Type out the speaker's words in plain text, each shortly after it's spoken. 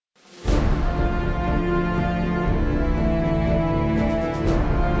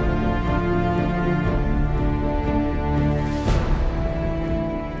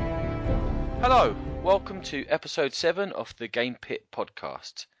welcome to episode 7 of the Game Pit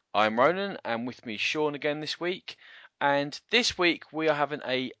podcast. I'm Ronan, and with me Sean again this week. And this week we are having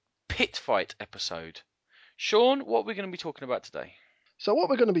a pit fight episode. Sean, what are we going to be talking about today? So what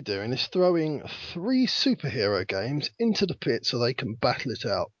we're going to be doing is throwing 3 superhero games into the pit so they can battle it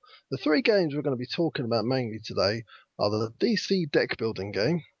out. The 3 games we're going to be talking about mainly today are the DC deck building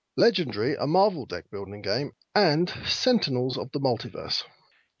game, Legendary, a Marvel deck building game, and Sentinels of the Multiverse.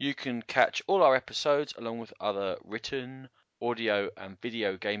 You can catch all our episodes along with other written, audio, and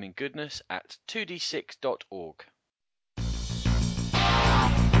video gaming goodness at 2d6.org.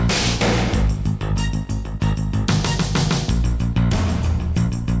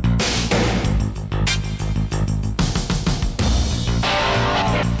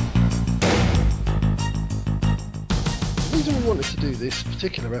 The reason we wanted to do this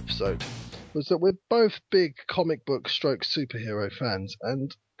particular episode was that we're both big comic book stroke superhero fans,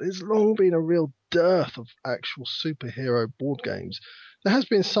 and there's long been a real dearth of actual superhero board games. There has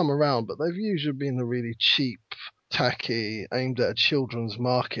been some around, but they've usually been a really cheap, tacky, aimed at a children's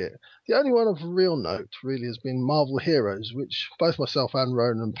market. The only one of real note really has been Marvel Heroes, which both myself and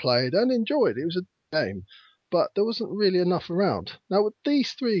Ronan played and enjoyed. It was a game, but there wasn't really enough around. Now with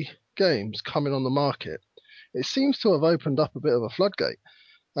these 3 games coming on the market, it seems to have opened up a bit of a floodgate.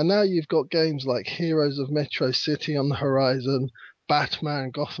 And now you've got games like Heroes of Metro City on the horizon,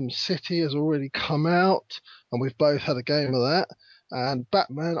 Batman Gotham City has already come out, and we've both had a game of that. And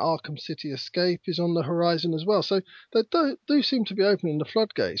Batman Arkham City Escape is on the horizon as well. So they do seem to be opening the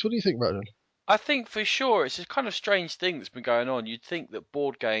floodgates. What do you think, Ronan? I think for sure it's a kind of strange thing that's been going on. You'd think that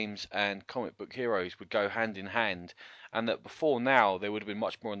board games and comic book heroes would go hand in hand, and that before now they would have been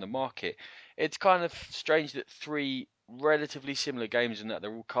much more on the market. It's kind of strange that 3 relatively similar games, and that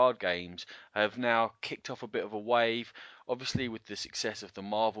they're all card games, have now kicked off a bit of a wave. Obviously, with the success of the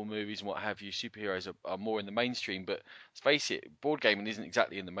Marvel movies and what have you, superheroes are more in the mainstream. But let's face it, board gaming isn't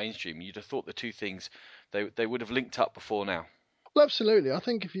exactly in the mainstream. You'd have thought the two things they would have linked up before now. Well, absolutely. I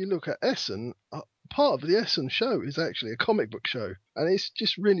think if you look at Essen, part of the Essen show is actually a comic book show, and it's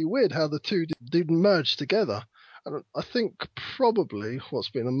just really weird how the two did merge together. And I think probably what's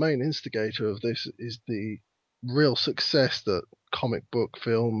been the main instigator of this is the real success that comic book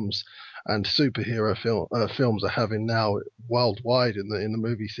films and superhero films are having now worldwide in the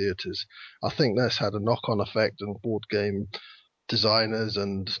movie theaters. I think that's had a knock-on effect, and board game designers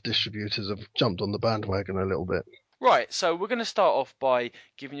and distributors have jumped on the bandwagon a little bit. Right, so we're going to start off by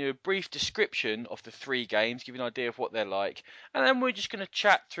giving you a brief description of the 3 games, give you an idea of what they're like, and then we're just going to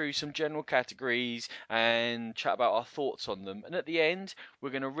chat through some general categories and chat about our thoughts on them. And at the end,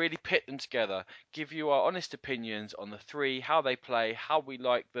 we're going to really pit them together, give you our honest opinions on the 3, how they play, how we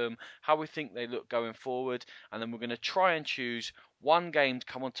like them, how we think they look going forward, and then we're going to try and choose one game to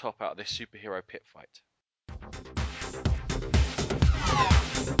come on top out of this superhero pit fight.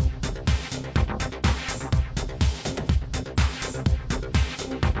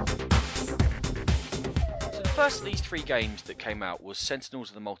 So the first of these 3 games that came out was Sentinels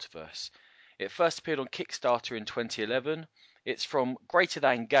of the Multiverse. It first appeared on Kickstarter in 2011. It's from Greater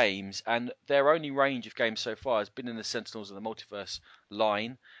Than Games, and their only range of games so far has been in the Sentinels of the Multiverse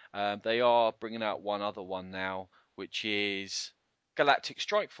line. They are bringing out one other one now, which is Galactic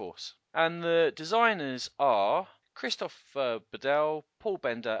Strike Force. And the designers are Christoph Bedell, Paul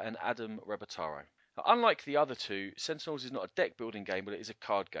Bender, and Adam Rebataro. Unlike the other 2, Sentinels is not a deck building game, but it is a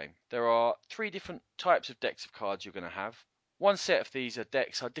card game. There are 3 different types of decks of cards you're going to have. One set of these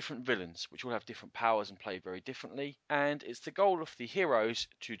decks are different villains, which all have different powers and play very differently, and it's the goal of the heroes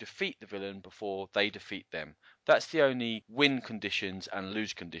to defeat the villain before they defeat them. That's the only win conditions and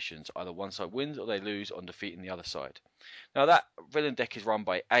lose conditions. Either one side wins or they lose on defeating the other side. Now that villain deck is run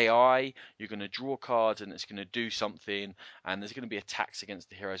by AI. You're going to draw cards and it's going to do something, and there's going to be attacks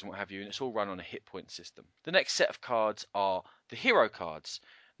against the heroes and what have you, and it's all run on a hit point system. The next set of cards are the hero cards.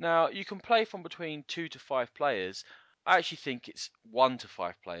 Now you can play from between 2 to 5 players. I actually think it's 1 to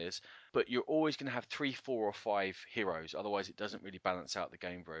 5 players, but you're always going to have 3, 4, or 5 heroes. Otherwise, it doesn't really balance out the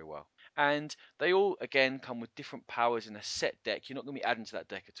game very well. And they all, again, come with different powers in a set deck. You're not going to be adding to that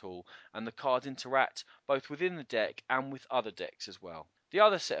deck at all. And the cards interact both within the deck and with other decks as well. The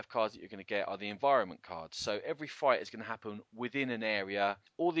other set of cards that you're going to get are the environment cards. So every fight is going to happen within an area.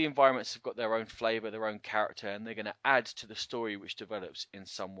 All the environments have got their own flavour, their own character, and they're going to add to the story which develops in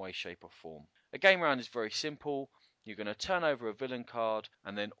some way, shape, or form. A game round is very simple. You're going to turn over a villain card,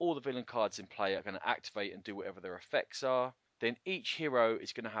 and then all the villain cards in play are going to activate and do whatever their effects are. Then each hero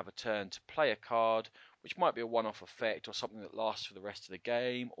is going to have a turn to play a card, which might be a one-off effect or something that lasts for the rest of the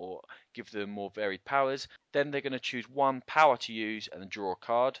game or give them more varied powers. Then they're going to choose one power to use and then draw a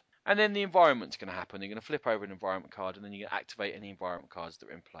card. And then the environment's going to happen. You're going to flip over an environment card, and then you're going to activate any environment cards that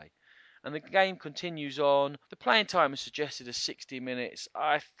are in play. And the game continues on. The playing time is suggested as 60 minutes.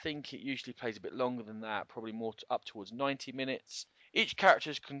 I think it usually plays a bit longer than that, probably more up towards 90 minutes. Each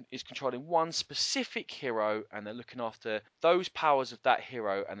character is controlling one specific hero, and they're looking after those powers of that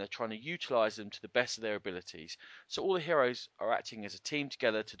hero, and they're trying to utilize them to the best of their abilities. So all the heroes are acting as a team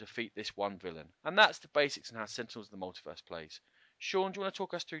together to defeat this one villain. And that's the basics on how Sentinels of the Multiverse plays. Sean, do you want to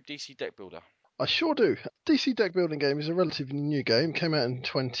talk us through DC Deck Builder? I sure do. DC Deck Building Game is a relatively new game. Came out in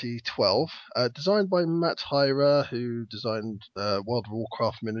 2012. Designed by Matt Hyra, who designed World of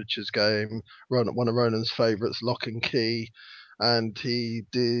Warcraft miniatures game, one of Ronan's favourites, Lock and Key, and he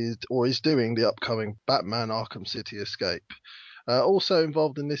did or is doing the upcoming Batman Arkham City Escape. Also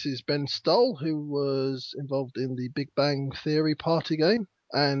involved in this is Ben Stoll, who was involved in the Big Bang Theory party game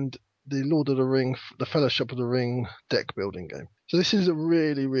and the Lord of the Ring, the Fellowship of the Ring deck building game. So this is a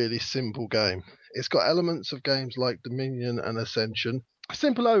really, really simple game. It's got elements of games like Dominion and Ascension. A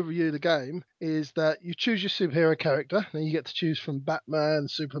simple overview of the game is that you choose your superhero character, and you get to choose from Batman,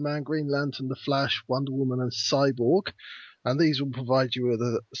 Superman, Green Lantern, The Flash, Wonder Woman, and Cyborg. And these will provide you with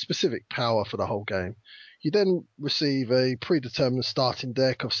a specific power for the whole game. You then receive a predetermined starting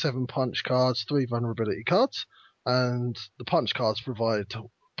deck of 7 punch cards, 3 vulnerability cards, and the punch cards provide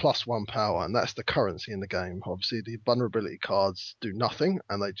 +1 power, and that's the currency in the game. Obviously, the vulnerability cards do nothing,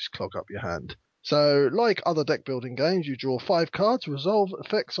 and they just clog up your hand. So, like other deck building games, you draw 5 cards, resolve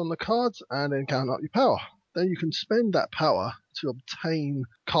effects on the cards, and then count up your power. Then you can spend that power to obtain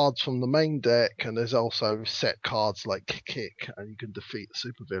cards from the main deck, and there's also set cards like Kick, and you can defeat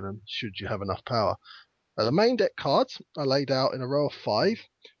the supervillain should you have enough power. The main deck cards are laid out in a row of 5,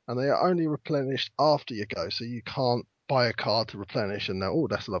 and they are only replenished after you go, so you can't buy a card to replenish and know, oh,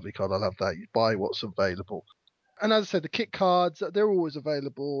 that's a lovely card, I love that. You buy what's available. And as I said, the kit cards, they're always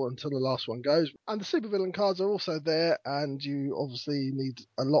available until the last one goes. And the supervillain cards are also there, and you obviously need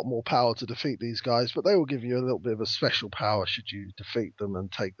a lot more power to defeat these guys, but they will give you a little bit of a special power should you defeat them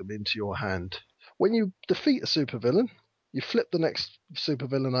and take them into your hand. When you defeat a supervillain, you flip the next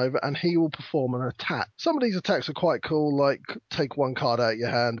supervillain over and he will perform an attack. Some of these attacks are quite cool, like take one card out of your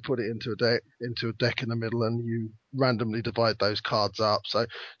hand, put it into a deck in the middle, and you randomly divide those cards up. So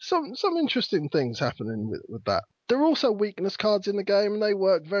some interesting things happening with that. There are also weakness cards in the game, and they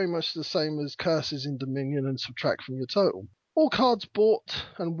work very much the same as curses in Dominion and subtract from your total. All cards bought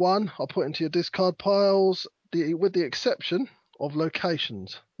and won are put into your discard piles, with the exception of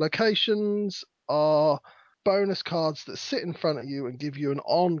locations. Locations are bonus cards that sit in front of you and give you an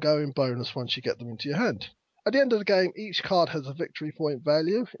ongoing bonus once you get them into your hand. At the end of the game, each card has a victory point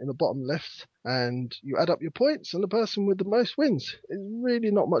value in the bottom left, and you add up your points, and the person with the most wins. It's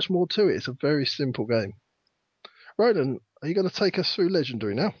really not much more to it. It's a very simple game. Ronan, are you going to take us through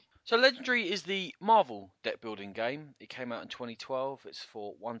Legendary now? So Legendary is the Marvel deck building game. It came out in 2012. It's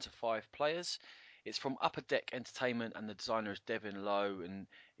for 1 to 5 players. It's from Upper Deck Entertainment, and the designer is Devin Lowe, and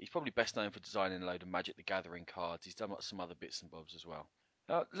he's probably best known for designing a load of Magic the Gathering cards. He's done some other bits and bobs as well.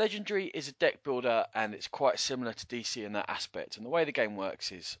 Legendary is a deck builder, and it's quite similar to DC in that aspect. And the way the game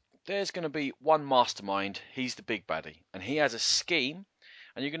works is there's going to be one mastermind. He's the big baddie, and he has a scheme.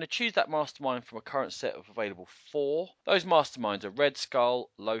 And you're going to choose that mastermind from a current set of available 4. Those masterminds are Red Skull,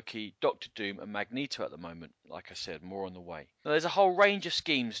 Loki, Doctor Doom, and Magneto at the moment. Like I said, more on the way. Now, there's a whole range of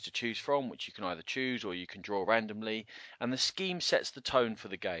schemes to choose from, which you can either choose or you can draw randomly. And the scheme sets the tone for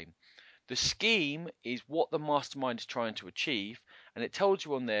the game. The scheme is what the mastermind is trying to achieve, and it tells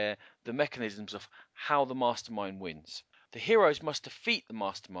you on there the mechanisms of how the mastermind wins. The heroes must defeat the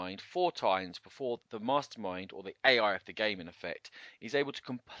mastermind 4 times before the mastermind, or the AI of the game in effect, is able to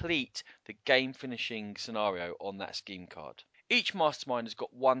complete the game finishing scenario on that scheme card. Each mastermind has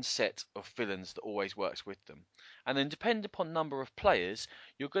got one set of villains that always works with them. And then depending upon number of players,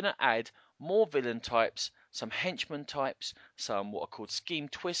 you're going to add more villain types, some henchman types, some what are called scheme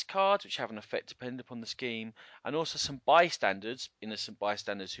twist cards, which have an effect depending upon the scheme, and also some bystanders, innocent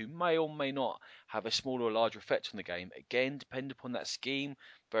bystanders who may or may not have a smaller or larger effect on the game. Again, depending upon that scheme,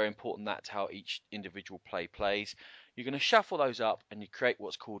 very important that's how each individual plays. You're going to shuffle those up and you create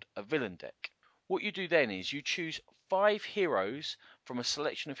what's called a villain deck. What you do then is you choose 5 heroes from a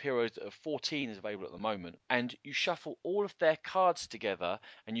selection of heroes that are 14 is available at the moment, and you shuffle all of their cards together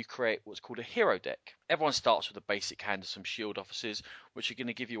and you create what's called a hero deck. Everyone starts with a basic hand of some shield officers, which are going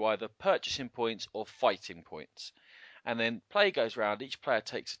to give you either purchasing points or fighting points. And then play goes round, each player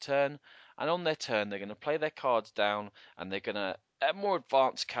takes a turn, and on their turn they're going to play their cards down, and they're going to, more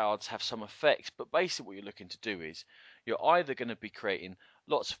advanced cards have some effects, but basically what you're looking to do is you're either going to be creating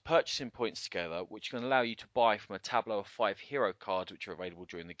lots of purchasing points together, which can allow you to buy from a tableau of 5 hero cards, which are available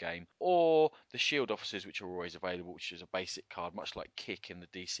during the game, or the shield officers, which are always available, which is a basic card, much like Kick in the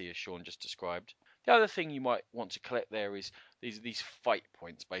DC, as Sean just described. The other thing you might want to collect there is these fight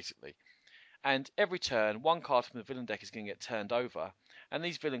points, basically. And every turn, one card from the villain deck is going to get turned over, and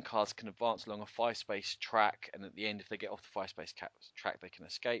these villain cards can advance along a 5-space track, and at the end, if they get off the 5-space track, they can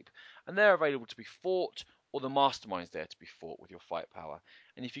escape. And they're available to be fought, or the mastermind's there to be fought with your fight power.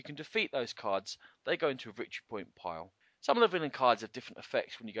 And if you can defeat those cards, they go into a victory point pile. Some of the villain cards have different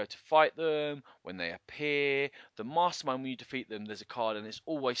effects when you go to fight them, when they appear. The mastermind, when you defeat them, there's a card and it's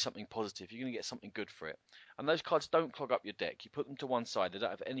always something positive. You're going to get something good for it. And those cards don't clog up your deck. You put them to one side, they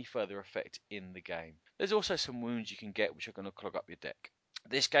don't have any further effect in the game. There's also some wounds you can get which are going to clog up your deck.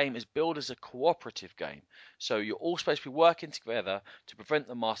 This game is billed as a cooperative game, so you're all supposed to be working together to prevent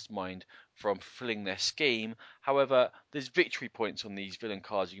the mastermind from fulfilling their scheme. However, there's victory points on these villain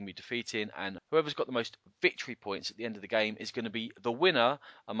cards you can be defeating, and whoever's got the most victory points at the end of the game is going to be the winner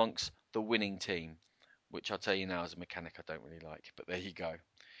amongst the winning team, which I'll tell you now is a mechanic I don't really like, but there you go.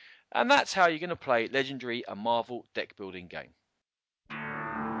 And that's how you're going to play Legendary, a Marvel deck building game.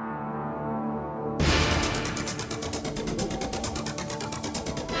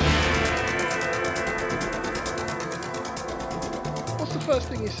 What's the first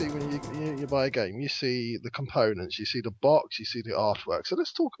thing you see when you buy a game? You see the components, you see the box, you see the artwork. So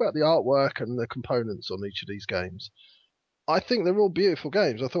let's talk about the artwork and the components on each of these games. I think they're all beautiful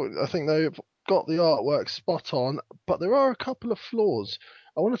games. I think they've got the artwork spot on, but there are a couple of flaws.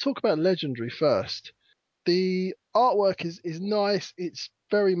 I want to talk about Legendary first. The artwork is nice. It's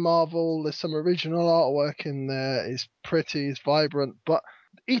very Marvel. There's some original artwork in there. It's pretty. It's vibrant. But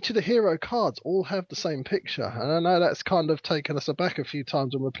each of the hero cards all have the same picture, and I know that's kind of taken us aback a few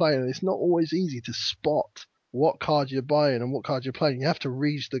times when we're playing. And it's not always easy to spot what card you're buying and what card you're playing. You have to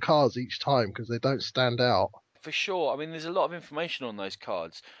read the cards each time because they don't stand out. For sure. I mean, there's a lot of information on those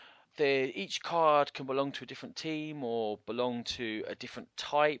cards. Each card can belong to a different team or belong to a different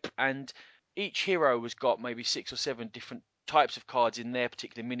type, and each hero has got maybe 6 or 7 different types of cards in their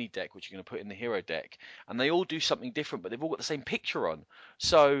particular mini deck, which you're going to put in the hero deck, and they all do something different, but they've all got the same picture on.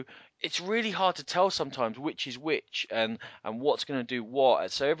 So it's really hard to tell sometimes which is which and what's going to do what.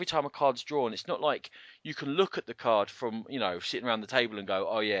 So every time a card's drawn, it's not like you can look at the card from sitting around the table and go,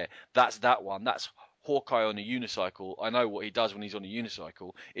 oh yeah, that's that one, that's Hawkeye on a unicycle. I know what he does when he's on a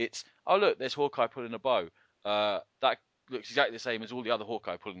unicycle. It's, oh look, there's Hawkeye pulling a bow. That looks exactly the same as all the other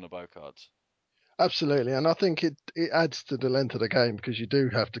Hawkeye pulling a bow cards. Absolutely, and I think it adds to the length of the game because you do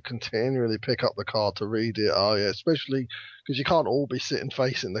have to continually pick up the card to read it. Oh yeah, especially because you can't all be sitting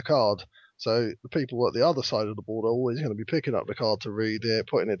facing the card. So the people at the other side of the board are always going to be picking up the card to read it,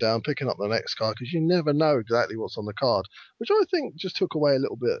 putting it down, picking up the next card because you never know exactly what's on the card, which I think just took away a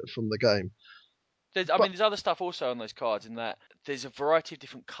little bit from the game. I But mean, there's other stuff also on those cards in that there's a variety of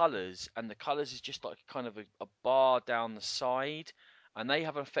different colours, and the colours is just like kind of a bar down the side, and they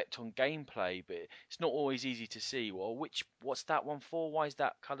have an effect on gameplay, but it's not always easy to see. Well, what's that one for? Why is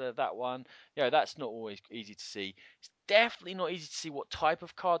that colour that one? That's not always easy to see. It's definitely not easy to see what type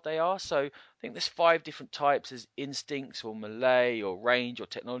of card they are. So I think there's 5 different types: there's instincts or melee or range or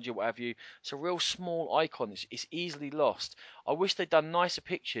technology or what have you. It's a real small icon. It's easily lost. I wish they'd done nicer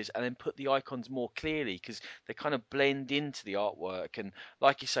pictures and then put the icons more clearly because they kind of blend into the artwork. And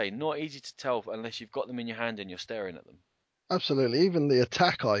like you say, not easy to tell unless you've got them in your hand and you're staring at them. absolutely, even the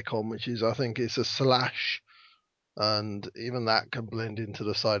attack icon, which is I think it's a slash, and even that can blend into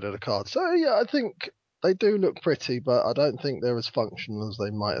the side of the card. So yeah, I think they do look pretty, but I don't think they're as functional as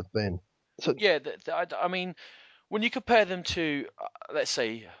they might have been. So Yeah, I mean, when you compare them to, let's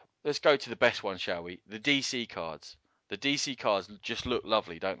go to the best one, shall we? The DC cards. The DC cards just look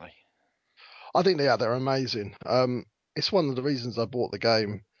lovely, don't they? I think they're amazing. It's one of the reasons I bought the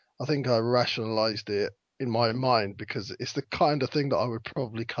game. I think I rationalised it in my mind because it's the kind of thing that I would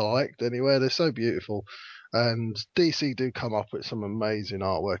probably collect anyway. They're so beautiful, and DC do come up with some amazing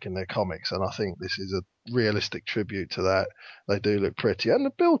artwork in their comics, and I think this is a realistic tribute to that. They do look pretty, and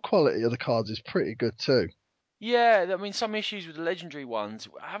the build quality of the cards is pretty good too. Yeah, I mean, some issues with the legendary ones.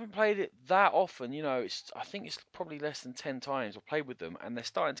 I haven't played it that often. I think it's probably less than 10 times I've played with them, and they're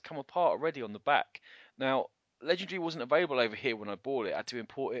starting to come apart already on the back. Now, legendary wasn't available over here when I bought it. I had to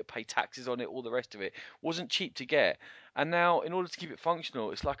import it, pay taxes on it, all the rest of it. Wasn't cheap to get. And now, in order to keep it functional,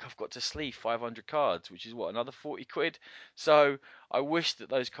 it's like I've got to sleeve 500 cards, which is what, another 40 quid. So I wish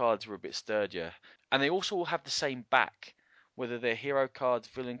that those cards were a bit sturdier. And they also all have the same back, whether they're hero cards,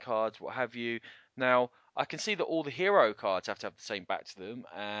 villain cards, what have you. Now, I can see that all the hero cards have to have the same back to them,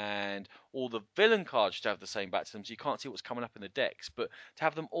 and all the villain cards should have the same back to them, so you can't see what's coming up in the decks. But to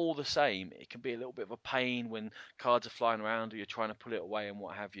have them all the same, it can be a little bit of a pain when cards are flying around or you're trying to pull it away and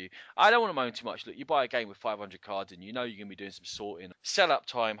what have you. I don't want to moan too much. Look, you buy a game with 500 cards and you know you're going to be doing some sorting. Set up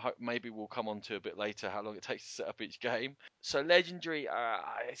time, maybe we'll come on to a bit later how long it takes to set up each game. So legendary,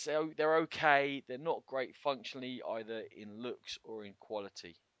 so they're okay. They're not great functionally either in looks or in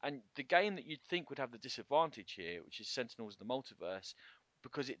quality. And the game that you'd think would have the disadvantage here, which is Sentinels of the Multiverse,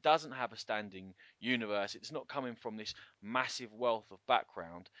 because it doesn't have a standing universe, it's not coming from this massive wealth of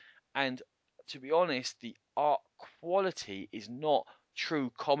background. And to be honest, the art quality is not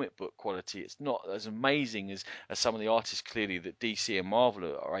true comic book quality. It's not as amazing as some of the artists clearly that DC and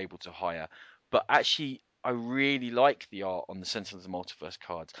Marvel are able to hire. But actually, I really like the art on the Sentinels of the Multiverse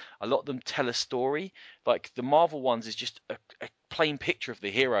cards. A lot of them tell a story. Like the Marvel ones is just a plain picture of the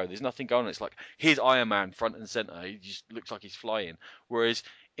hero. There's nothing going on. It's like here's Iron Man front and center. He just looks like he's flying. Whereas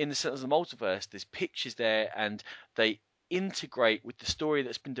in the Sentinels of the Multiverse, there's pictures there and they integrate with the story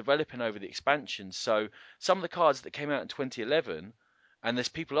that's been developing over the expansion. So some of the cards that came out in 2011, and there's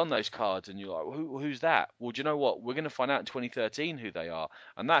people on those cards, and you're like, who's that? Well, do you know what? We're going to find out in 2013 who they are,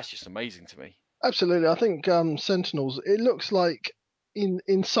 and that's just amazing to me. Absolutely. I think Sentinels, it looks like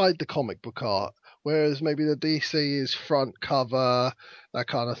inside the comic book art, whereas maybe the DC is front cover, that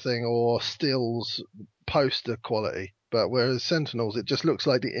kind of thing, or stills poster quality. But whereas Sentinels, it just looks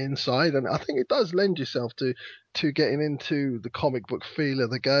like the inside, and I think it does lend yourself to getting into the comic book feel of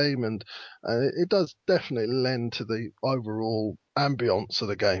the game, and it does definitely lend to the overall ambience of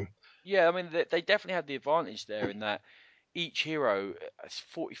the game. Yeah, I mean they definitely had the advantage there in that each hero has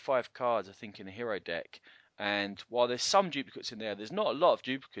 45 cards, I think, in a hero deck. And while there's some duplicates in there, there's not a lot of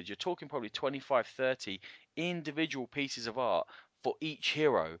duplicates. You're talking probably 25, 30 individual pieces of art for each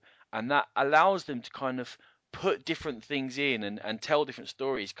hero. And that allows them to kind of put different things in and tell different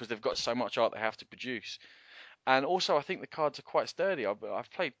stories because they've got so much art they have to produce. And also, I think the cards are quite sturdy.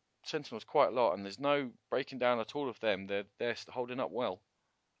 I've played Sentinels quite a lot, and there's no breaking down at all of them. They're holding up well.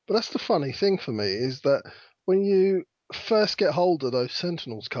 But that's the funny thing for me is that when you first get hold of those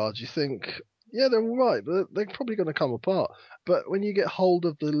Sentinels cards, you think, yeah, they're all right, but they're probably going to come apart. But when you get hold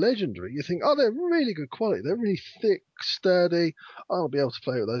of the Legendary, you think, oh, they're really good quality. They're really thick, sturdy. I'll be able to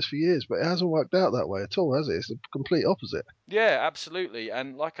play with those for years. But it hasn't worked out that way at all, has it? It's the complete opposite. Yeah, absolutely.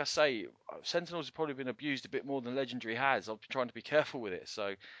 And like I say, Sentinels have probably been abused a bit more than Legendary has. I've been trying to be careful with it,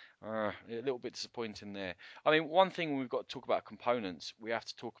 so a little bit disappointing there. I mean, one thing we've got to talk about components, we have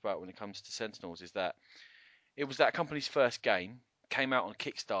to talk about when it comes to Sentinels is that it was that company's first game, came out on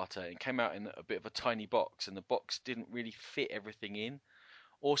Kickstarter, and came out in a bit of a tiny box, and the box didn't really fit everything in.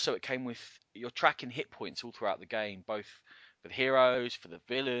 Also, it came with you're tracking hit points all throughout the game, both for the heroes, for the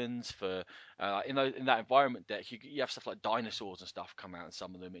villains, for in that environment deck, you have stuff like dinosaurs and stuff come out in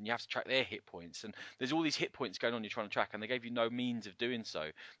some of them, and you have to track their hit points. And there's all these hit points going on you're trying to track, and they gave you no means of doing so.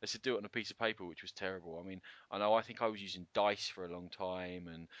 They said do it on a piece of paper, which was terrible. I mean, I know I think I was using dice for a long time,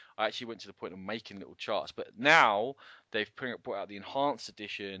 and I actually went to the point of making little charts. But now they've brought out the enhanced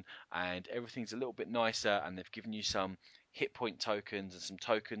edition, and everything's a little bit nicer, and they've given you some hit point tokens and some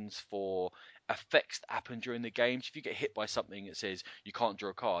tokens for effects that happen during the games. If you get hit by something that says you can't draw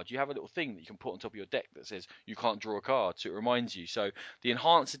a card, you have a little thing that you can put on top of your deck that says you can't draw a card, so it reminds you. So the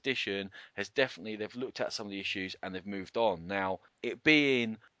enhanced edition has definitely they've looked at some of the issues and they've moved on. Now, it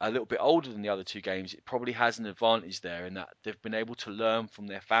being a little bit older than the other two games, it probably has an advantage there in that they've been able to learn from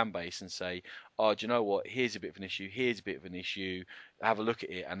their fan base and say, oh, do you know what? Here's a bit of an issue. Here's a bit of an issue. Have a look at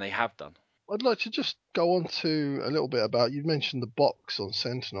it, and they have done. I'd like to just go on to a little bit about you mentioned the box on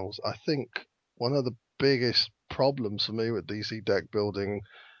Sentinels. I think one of the biggest problems for me with DC deck building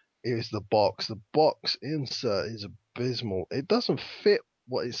is the box. The box insert is abysmal. It doesn't fit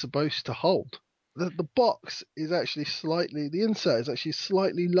what it's supposed to hold. The box is actually the insert is actually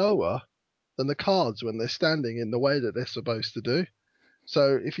slightly lower than the cards when they're standing in the way that they're supposed to do.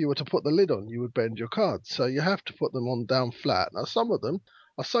 So if you were to put the lid on, you would bend your cards. So you have to put them on down flat. Now some of them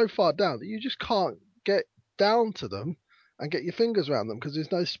are so far down that you just can't get down to them and get your fingers around them because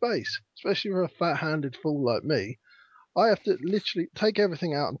there's no space. Especially for a fat-handed fool like me, I have to literally take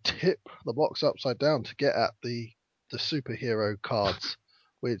everything out and tip the box upside down to get at the superhero cards,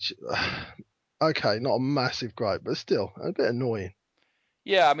 which okay, not a massive gripe, but still a bit annoying.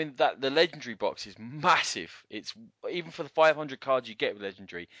 Yeah, I mean that the legendary box is massive. It's even for the 500 cards you get with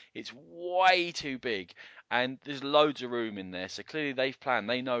legendary, it's way too big, and there's loads of room in there. So clearly they've planned.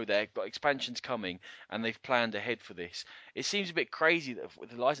 They know they've got expansions coming, and they've planned ahead for this. It seems a bit crazy that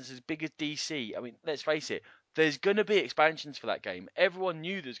with the license as big as DC. I mean, let's face it, There's going to be expansions for that game. Everyone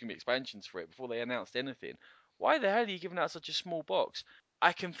knew there's going to be expansions for it before they announced anything. Why the hell are you giving out such a small box?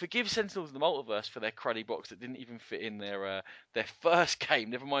 I can forgive Sentinels of the Multiverse for their cruddy box that didn't even fit in their first game.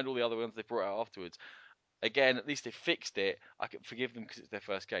 Never mind all the other ones they brought out afterwards. Again, at least they fixed it. I can forgive them because it's their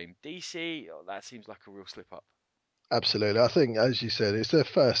first game. DC, oh, that seems like a real slip up. Absolutely. I think, as you said, it's their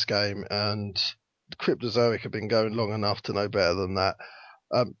first game, and Cryptozoic have been going long enough to know better than that.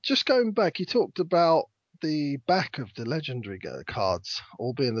 Just going back, you talked about the back of the legendary cards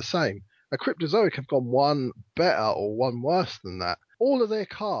all being the same. Cryptozoic have gone one better or one worse than that. All of their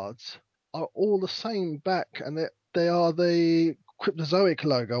cards are all the same back, and they are the Cryptozoic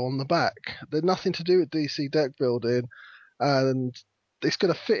logo on the back. They're nothing to do with DC deck building, and it's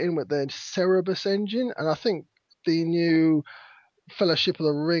going to fit in with their Cerebus engine. And I think the new Fellowship of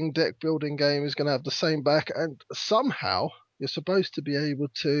the Ring deck building game is going to have the same back, and somehow you're supposed to be able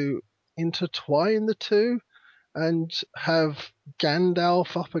to intertwine the two and have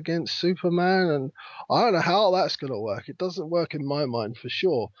Gandalf up against Superman, and I don't know how that's going to work. It doesn't work in my mind for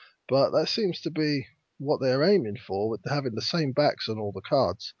sure, but that seems to be what they're aiming for with having the same backs on all the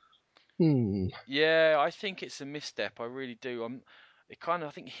cards. Hmm. Yeah, I think it's a misstep. I really do. I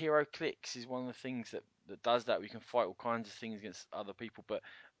think Hero Clicks is one of the things that does that. We can fight all kinds of things against other people, but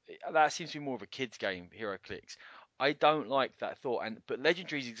that seems to be more of a kids game. Hero Clicks. I don't like that thought. But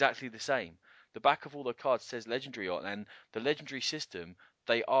Legendary is exactly the same. The back of all the cards says Legendary on, and the Legendary system.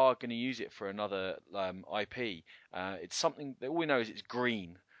 They are going to use it for another IP. It's something that all we know is it's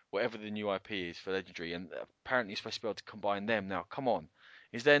green, whatever the new IP is for Legendary, and apparently you're supposed to be able to combine them. Now, come on.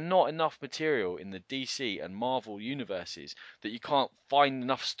 Is there not enough material in the DC and Marvel universes that you can't find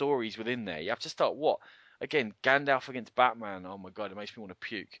enough stories within there? You have to start what? Again, Gandalf against Batman. Oh my god, it makes me want to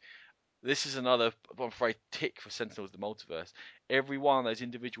puke. This is another, I'm afraid, tick for Sentinels of the Multiverse. Every one of those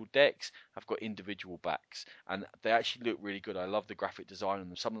individual decks have got individual backs, and they actually look really good. I love the graphic design on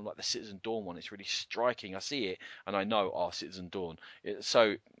them. Some of them, like the Citizen Dawn one, it's really striking. I see it, and I know, oh, Citizen Dawn.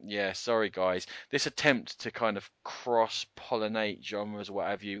 So, yeah, sorry guys. This attempt to kind of cross-pollinate genres or what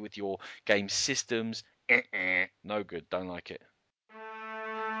have you with your game systems, no good. Don't like it.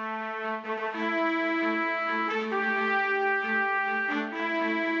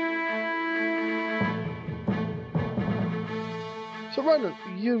 So, Ronan,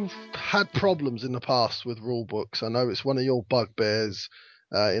 you've had problems in the past with rule books. I know it's one of your bugbears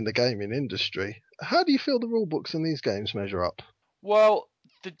in the gaming industry. How do you feel the rule books in these games measure up? Well,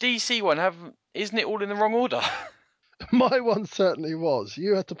 the DC one, haven't, isn't it all in the wrong order? My one certainly was.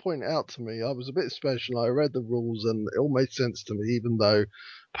 You had to point it out to me. I was a bit special. I read the rules and it all made sense to me, even though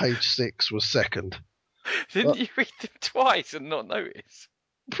page 6 was second. Didn't But you read them twice and not notice?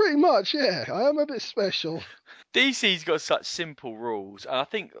 pretty much, yeah, I am a bit special. DC's got such simple rules, and I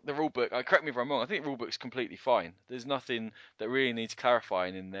think the rule book. Correct me if I'm wrong. I think the rule book's completely fine. There's nothing that really needs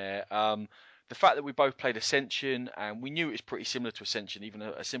clarifying in there. The fact that we both played Ascension and we knew it was pretty similar to Ascension, even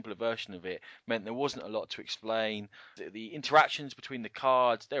a simpler version of it, meant there wasn't a lot to explain. The interactions between the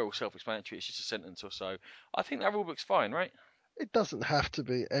cards, they're all self-explanatory. It's just a sentence or so. I think that rule book's fine, right? It doesn't have to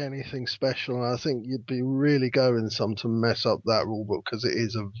be anything special, and I think you'd be really going some to mess up that rule book because it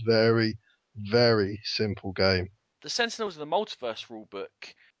is a very, very simple game. The Sentinels of the Multiverse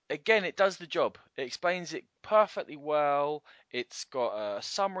rulebook, again, it does the job. It explains it perfectly well. It's got a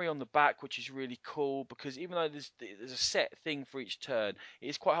summary on the back, which is really cool because even though there's a set thing for each turn, it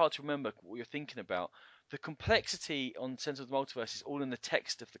is quite hard to remember what you're thinking about. The complexity on Sentinels of the Multiverse is all in the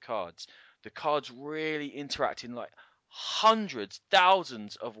text of the cards. The cards really interact in like hundreds,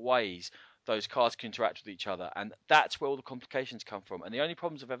 thousands of ways those cards can interact with each other, and that's where all the complications come from. And the only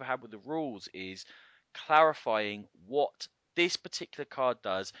problems I've ever had with the rules is clarifying what this particular card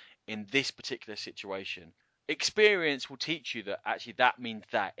does in this particular situation. Experience will teach you that actually that means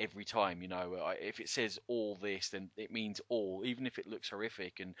that every time. If it says all this, then it means all, even if it looks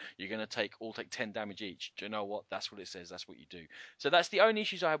horrific and you're going to take 10 damage each. Do you know what? That's what it says. That's what you do. So that's the only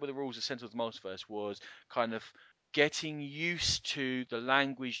issues I had with the rules of Sentinels Multiverse was kind of getting used to the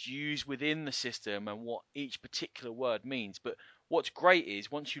language used within the system and what each particular word means. But what's great is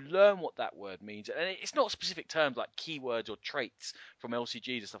once you learn what that word means, and it's not specific terms like keywords or traits from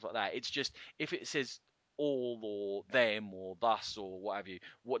LCGs and stuff like that. It's just if it says all or them or thus or what have you,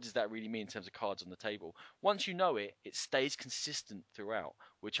 what does that really mean in terms of cards on the table? Once you know it, it stays consistent throughout,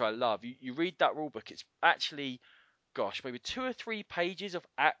 which I love. You read that rule book, it's actually gosh, maybe 2 or 3 pages of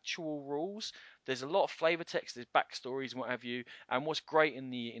actual rules. There's a lot of flavor text, there's backstories and what have you. And what's great in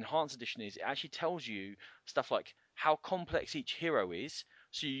the enhanced edition is it actually tells you stuff like how complex each hero is.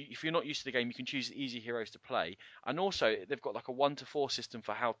 So if you're not used to the game, you can choose easy heroes to play. And also, they've got like a 1 to 4 system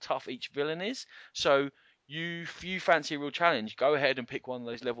for how tough each villain is. So if you fancy a real challenge, go ahead and pick one of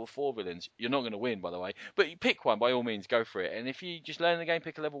those level 4 villains. You're not going to win, by the way, but you pick one by all means, go for it. And if you just learn the game,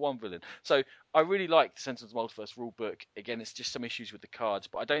 pick a level 1 villain. So I really like the Sentinels Multiverse rulebook. Again, it's just some issues with the cards,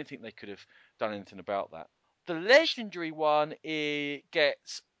 but I don't think they could have done anything about that. The legendary one, it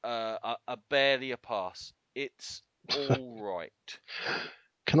gets barely a pass. It's all right.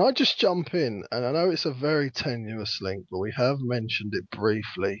 Can I just jump in? And I know it's a very tenuous link, but we have mentioned it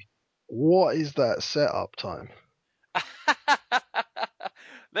briefly. What is that setup time?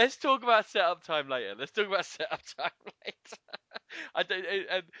 Let's talk about setup time later. Let's talk about setup time later. I don't.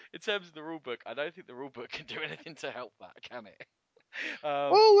 And in terms of the rulebook, I don't think the rulebook can do anything to help that, can it?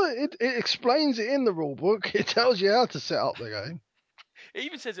 Um, Well, it explains it in the rule book. It tells you how to set up the game. It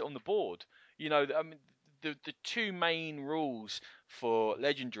even says it on the board. I mean, the two main rules for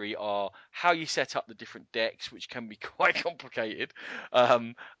Legendary are how you set up the different decks, which can be quite complicated,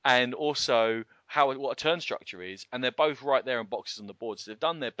 and also what a turn structure is. And they're both right there in boxes on the board, so they've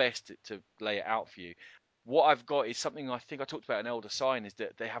done their best to lay it out for you. What I've got is something I think I talked about in Elder Sign, is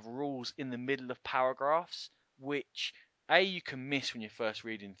that they have rules in the middle of paragraphs, which A, you can miss when you're first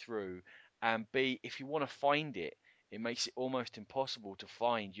reading through, and B, if you want to find it, it makes it almost impossible to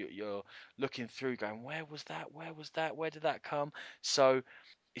find. You're looking through, going, where was that? Where was that? Where did that come? So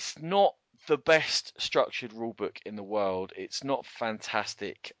it's not the best structured rulebook in the world. It's not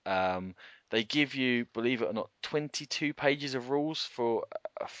fantastic. They give you, believe it or not, 22 pages of rules for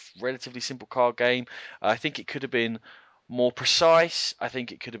a relatively simple card game. I think it could have been more precise. I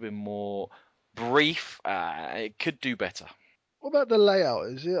think it could have been more brief. It could do better. What about the layout?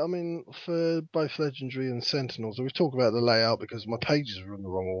 Is it? I mean, for both Legendary and Sentinels, we've talked about the layout because my pages were in the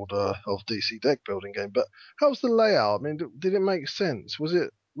wrong order of DC deck building game. But how's the layout? I mean, did it make sense? Was it?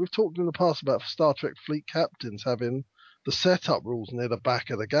 We've talked in the past about Star Trek fleet captains having the setup rules near the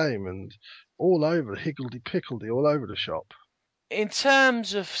back of the game and all over higgledy pickledy all over the shop. In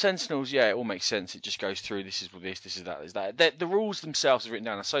terms of Sentinels, yeah, it all makes sense. It just goes through. This is this is that, this is that. The rules themselves are written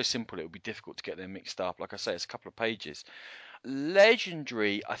down are so simple it would be difficult to get them mixed up. Like I say, it's a couple of pages.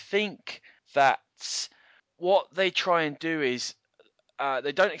 Legendary, I think that what they try and do is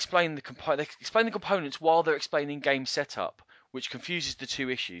they don't explain they explain the components while they're explaining game setup, which confuses the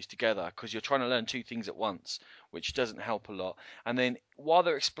two issues together because you're trying to learn two things at once, which doesn't help a lot. And then while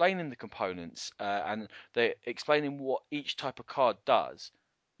they're explaining the components and they're explaining what each type of card does,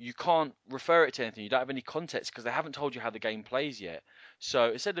 you can't refer it to anything. You don't have any context because they haven't told you how the game plays yet.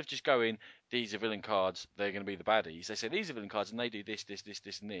 So instead of just going, these are villain cards, they're going to be the baddies, they say these are villain cards and they do this, this, this,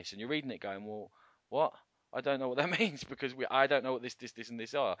 this, and this. And you're reading it going, well, what? I don't know what that means because I don't know what this, and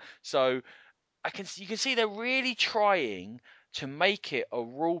this are. So you can see they're really trying to make it a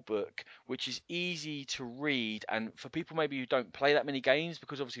rule book which is easy to read and for people maybe who don't play that many games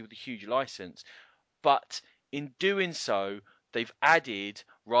because obviously with a huge license, but in doing so, they've added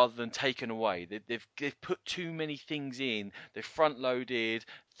rather than taken away. They've put too many things in. They've front loaded.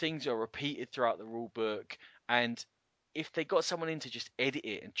 Things are repeated throughout the rule book. And if they got someone in to just edit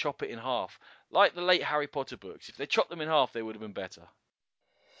it and chop it in half, like the late Harry Potter books, if they chopped them in half, they would have been better.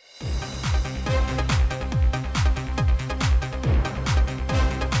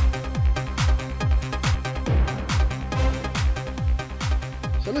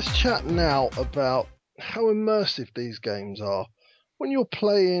 So let's chat now about how immersive these games are. When you're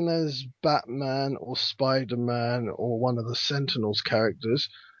playing as Batman or Spider Man or one of the Sentinels characters,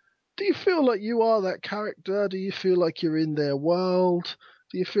 do you feel like you are that character? Do you feel like you're in their world?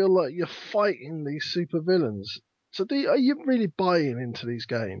 Do you feel like you're fighting these supervillains? So are you really buying into these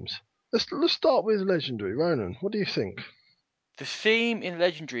games? Let's start with Legendary. Ronan, what do you think? The theme in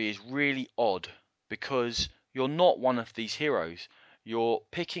Legendary is really odd because you're not one of these heroes. You're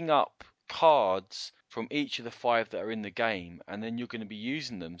picking up cards from each of the five that are in the game, and then you're going to be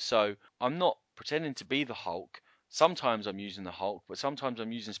using them. So I'm not pretending to be the Hulk. Sometimes I'm using the Hulk, but sometimes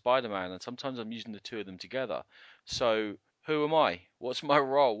I'm using Spider Man, and sometimes I'm using the two of them together. So who am I? What's my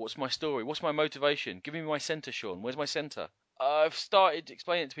role? What's my story? What's my motivation? Give me my center, Sean. Where's my center? I've started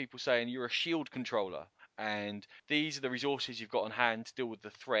explaining it to people saying you're a shield controller and these are the resources you've got on hand to deal with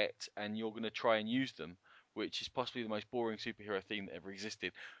the threat and you're going to try and use them, which is possibly the most boring superhero theme that ever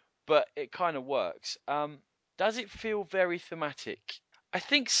existed. But it kind of works. Does it feel very thematic? I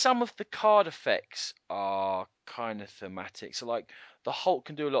think some of the card effects are kind of thematic. So, like, the Hulk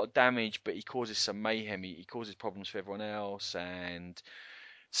can do a lot of damage, but he causes some mayhem. He causes problems for everyone else, and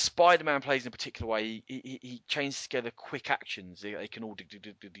Spider-Man plays in a particular way. He chains together quick actions. They can all ding ding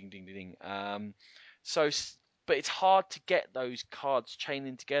ding ding ding ding. So, but it's hard to get those cards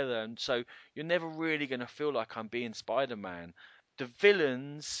chaining together, and so you're never really going to feel like I'm being Spider-Man. The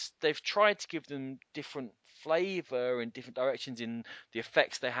villains, they've tried to give them different flavour and different directions in the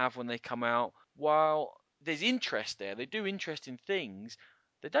effects they have when they come out. While there's interest there, they do interesting things.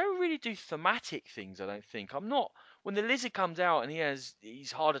 They don't really do thematic things, I don't think. I'm not when the lizard comes out and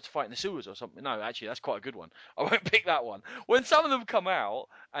he's harder to fight in the sewers or something. No, actually, that's quite a good one. I won't pick that one. When some of them come out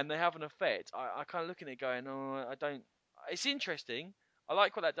and they have an effect, I kind of look at it going, oh, I don't. It's interesting. I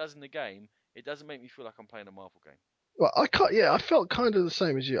like what that does in the game. It doesn't make me feel like I'm playing a Marvel game. Well, I can't. Yeah, I felt kind of the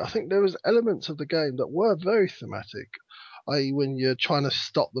same as you. I think there was elements of the game that were very thematic, i.e., when you're trying to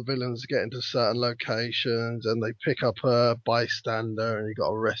stop the villains getting to certain locations and they pick up a bystander and you got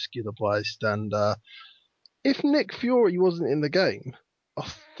to rescue the bystander. If Nick Fury wasn't in the game,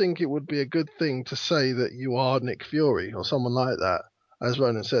 I think it would be a good thing to say that you are Nick Fury or someone like that, as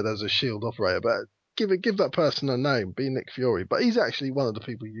Ronan said, as a Shield operator. But give that person a name, be Nick Fury. But he's actually one of the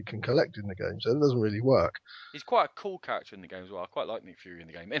people you can collect in the game, so it doesn't really work. He's quite a cool character in the game as well. I quite like Nick Fury in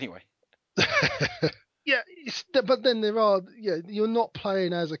the game. Anyway, Yeah, but then there are. Yeah, you're not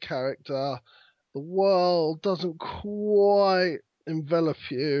playing as a character. The world doesn't quite envelop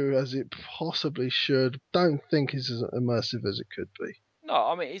you as it possibly should. Don't think it's as immersive as it could be. no,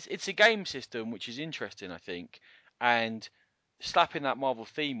 I mean it's a game system which is interesting, I think, and slapping that Marvel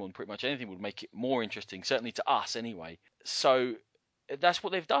theme on pretty much anything would make it more interesting, certainly to us anyway. So that's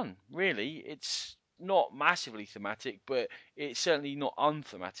what they've done. Really, it's not massively thematic, but it's certainly not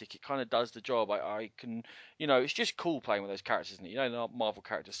unthematic. It kind of does the job. I can, it's just cool playing with those characters, isn't it? You know the Marvel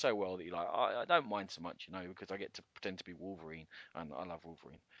characters so well that you're like, I don't mind so much, because I get to pretend to be Wolverine, and I love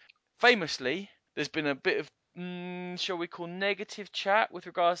Wolverine. Famously, there's been a bit of, shall we call, negative chat with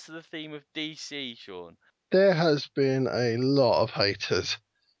regards to the theme of DC, Sean. There has been a lot of haters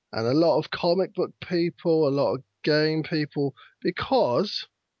and a lot of comic book people, a lot of game people, because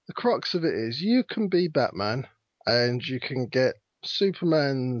the crux of it is you can be Batman and you can get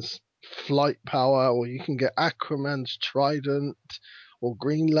Superman's flight power, or you can get Aquaman's trident, or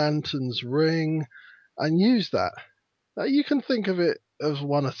Green Lantern's ring, and use that. Now, you can think of it as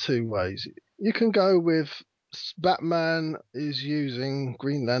one of two ways. You can go with Batman is using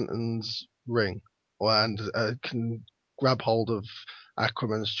Green Lantern's ring and can grab hold of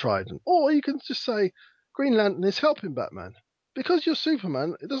Aquaman's trident. Or you can just say Green Lantern is helping Batman. Because you're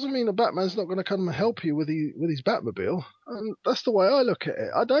Superman, it doesn't mean that Batman's not going to come and help you with his Batmobile. And that's the way I look at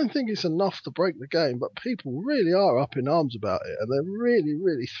it. I don't think it's enough to break the game, but people really are up in arms about it. And they really,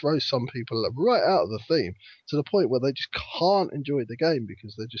 really throw some people right out of the theme to the point where they just can't enjoy the game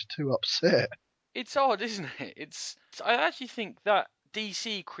because they're just too upset. It's odd, isn't it? I actually think that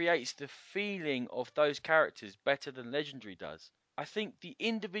DC creates the feeling of those characters better than Legendary does. I think the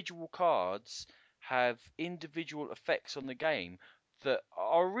individual cards have individual effects on the game that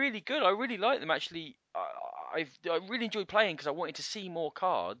are really good. I really like them actually. I really enjoyed playing because I wanted to see more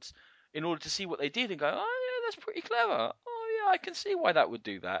cards in order to see what they did and go, oh yeah, that's pretty clever. Oh yeah, I can see why that would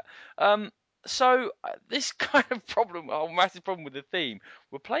do that. This kind of problem, massive problem with the theme.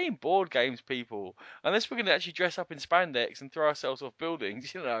 We're playing board games, people. Unless we're going to actually dress up in spandex and throw ourselves off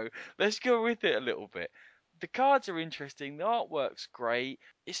buildings, let's go with it a little bit. The cards are interesting. The artwork's great.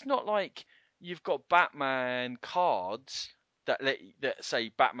 It's not like you've got Batman cards that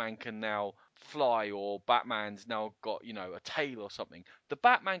say Batman can now fly or Batman's now got a tail or something. The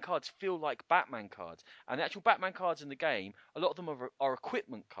Batman cards feel like Batman cards, and the actual Batman cards in the game, a lot of them are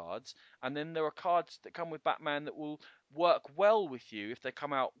equipment cards, and then there are cards that come with Batman that will work well with you if they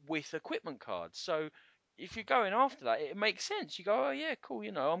come out with equipment cards. So if you're going after that, it makes sense. You go, oh yeah, cool.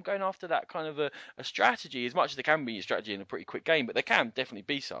 I'm going after that kind of a strategy. As much as there can be a strategy in a pretty quick game, but there can definitely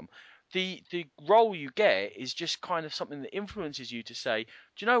be some. The role you get is just kind of something that influences you to say,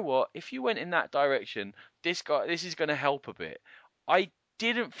 do you know what? If you went in that direction, this is going to help a bit. I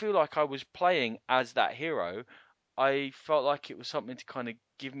didn't feel like I was playing as that hero. I felt like it was something to kind of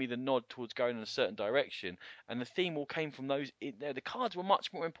give me the nod towards going in a certain direction, and the theme all came from those. The cards were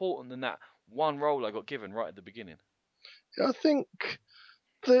much more important than that one role I got given right at the beginning. I think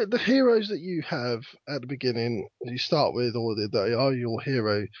the heroes that you have at the beginning, you start with, or that they are your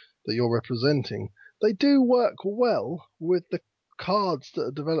hero that you're representing, they do work well with the cards that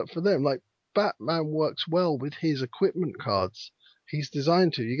are developed for them. Like Batman works well with his equipment cards. He's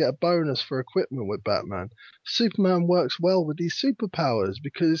designed to. You get a bonus for equipment with Batman. Superman works well with his superpowers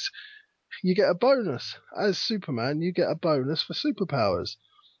because you get a bonus. As Superman, you get a bonus for superpowers.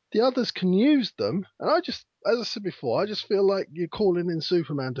 The others can use them, and as I said before, I just feel like you're calling in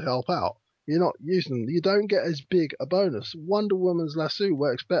Superman to help out. You're not using them. You don't get as big a bonus. Wonder Woman's lasso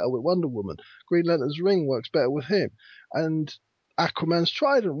works better with Wonder Woman. Green Lantern's ring works better with him, and Aquaman's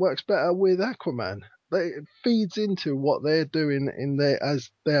trident works better with Aquaman. it feeds into what they're doing in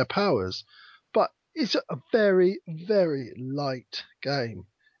their powers. But it's a very, very light game.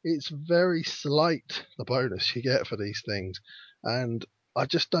 It's very slight, the bonus you get for these things. And I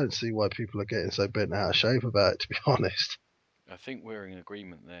just don't see why people are getting so bent out of shape about it, to be honest. I think we're in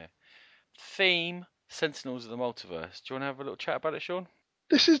agreement there. Theme: Sentinels of the Multiverse. Do you want to have a little chat about it, Sean?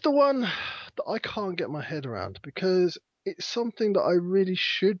 This is the one that I can't get my head around because it's something that I really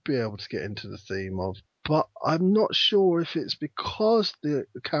should be able to get into the theme of, but I'm not sure if it's because the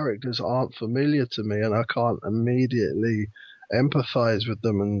characters aren't familiar to me and I can't immediately empathize with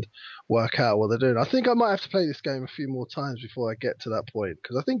them and work out what they're doing. I think I might have to play this game a few more times before I get to that point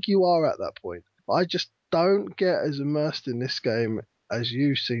because I think you are at that point. I just don't get as immersed in this game as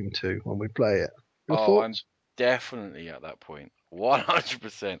you seem to when we play it. Your Oh, I'm thoughts? definitely at that point.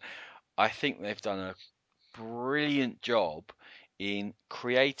 100%. I think they've done a brilliant job in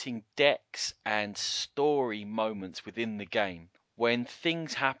creating decks and story moments within the game. When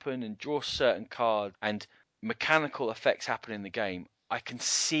things happen and draw certain cards and mechanical effects happen in the game, I can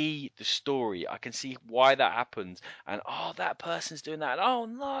see the story. I can see why that happens. And oh, that person's doing that. And oh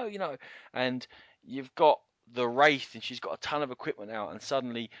no, and you've got the Wraith and she's got a ton of equipment out, and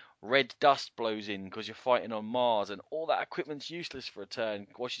suddenly red dust blows in because you're fighting on Mars, and all that equipment's useless for a turn.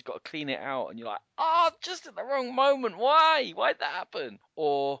 Well, she's got to clean it out, and you're like, oh, just at the wrong moment. Why? Why'd that happen?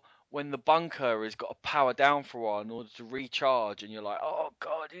 Or when the bunker has got to power down for a while in order to recharge, and you're like, oh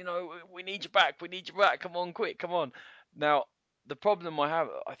god, we need you back. We need you back. Come on, quick, come on. Now, the problem I have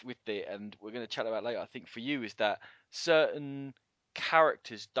with it, and we're going to chat about later, I think for you, is that certain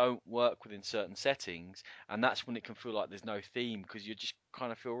characters don't work within certain settings, and that's when it can feel like there's no theme because you just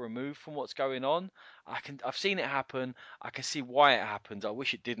kind of feel removed from what's going on. I've seen it happen. I can see why it happens. I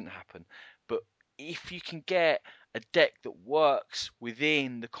wish it didn't happen, but if you can get a deck that works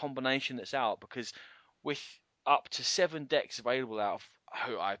within the combination that's out, because with up to 7 decks available out of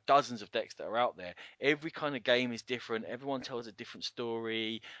I have dozens of decks that are out there. Every kind of game is different. Everyone tells a different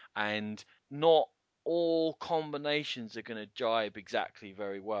story, and not all combinations are going to jibe exactly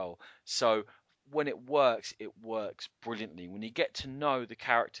very well. So when it works brilliantly. When you get to know the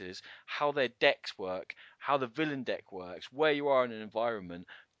characters, how their decks work, how the villain deck works, where you are in an environment,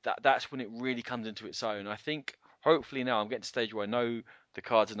 that's when it really comes into its own. I think hopefully now I'm getting to the stage where I know the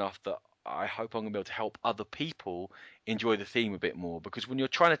cards enough that I hope I'm going to be able to help other people enjoy the theme a bit more, because when you're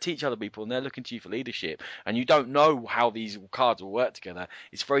trying to teach other people and they're looking to you for leadership and you don't know how these cards will work together,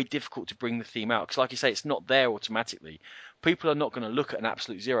 it's very difficult to bring the theme out because, like you say, it's not there automatically. People are not going to look at an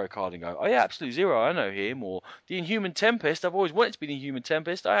Absolute Zero card and go, oh yeah, Absolute Zero, I know him. Or the Inhuman Tempest, I've always wanted to be the Inhuman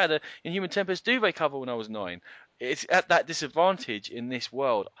Tempest. I had a Inhuman Tempest duvet cover when I was 9. It's at that disadvantage in this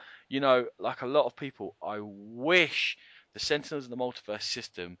world. Like a lot of people, I wish the Sentinels of the Multiverse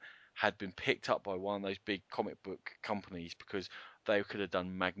system had been picked up by one of those big comic book companies, because they could have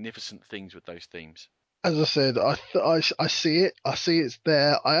done magnificent things with those themes. As I said, I see it. I see it's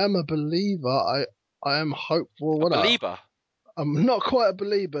there. I am a believer. I am hopeful. A believer. I'm not quite a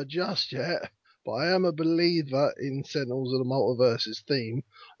believer just yet, but I am a believer in Sentinels of the Multiverse's theme.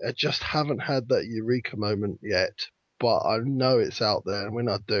 I just haven't had that eureka moment yet, but I know it's out there, and when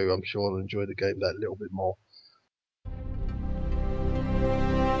I do, I'm sure I'll enjoy the game that little bit more.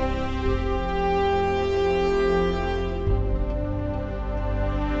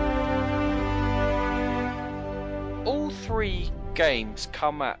 All three games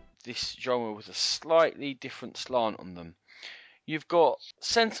come at this genre with a slightly different slant on them. You've got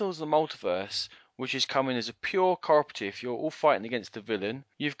Sentinels of the Multiverse, which is coming as a pure cooperative. You're all fighting against a villain.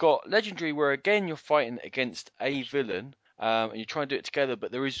 You've got Legendary, where again you're fighting against a villain, and you try and do it together,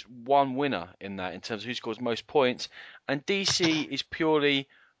 but there is one winner in that in terms of who scores most points. And DC is purely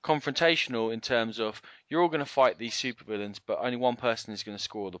confrontational in terms of you're all going to fight these supervillains, but only one person is going to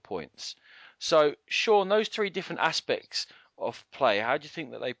score the points. So, Sean, those three different aspects of play, how do you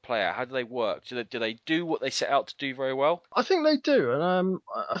think that they play out? How do they work? Do they do what they set out to do very well? I think they do, and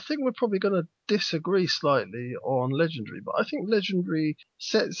I think we're probably going to disagree slightly on Legendary, but I think Legendary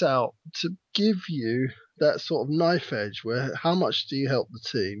sets out to give you that sort of knife edge where how much do you help the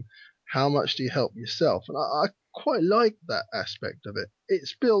team, how much do you help yourself, and I quite like that aspect of it.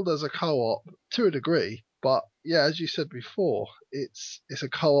 It's billed as a co-op to a degree, but yeah, as you said before, it's a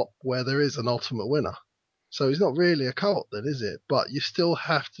co-op where there is an ultimate winner. So it's not really a co-op then, is it? But you still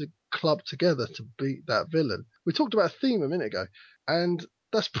have to club together to beat that villain. We talked about theme a minute ago, and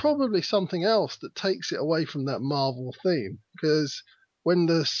that's probably something else that takes it away from that Marvel theme. Because when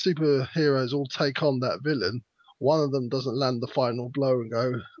the superheroes all take on that villain, one of them doesn't land the final blow and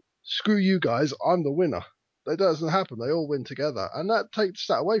go, "Screw you guys, I'm the winner." It doesn't happen. They all win together, and that takes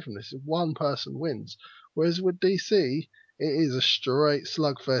that away from this. If one person wins, whereas with DC, it is a straight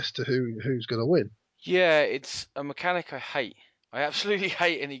slugfest to who's going to win. Yeah, it's a mechanic I hate. I absolutely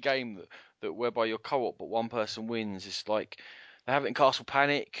hate any game that whereby you're co-op but one person wins. It's like they have it in Castle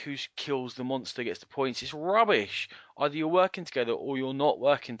Panic. Who kills the monster gets the points. It's rubbish. Either you're working together or you're not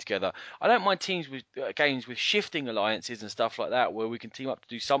working together. I don't mind teams with games with shifting alliances and stuff like that where we can team up to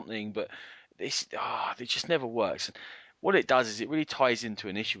do something, but it just never works. And what it does is it really ties into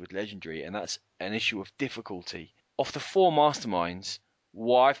an issue with Legendary, and that's an issue of difficulty. Of the four masterminds,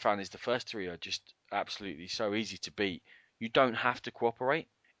 what I found is the first three are just absolutely so easy to beat. You don't have to cooperate.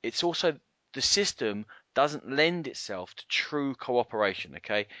 It's also the system doesn't lend itself to true cooperation,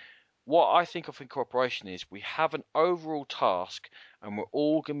 okay? What I think of in cooperation is we have an overall task and we're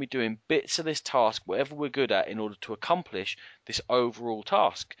all going to be doing bits of this task, whatever we're good at, in order to accomplish this overall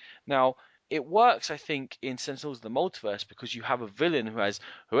task. Now, it works, I think, in Sentinels of the Multiverse because you have a villain who has,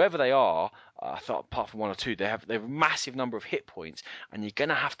 whoever they are, I thought apart from one or two, they have a massive number of hit points, and you're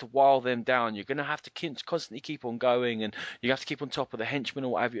gonna have to while them down. You're gonna have to constantly keep on going, and you have to keep on top of the henchmen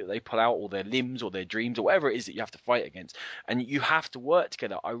or whatever that they pull out, or their limbs, or their dreams, or whatever it is that you have to fight against, and you have to work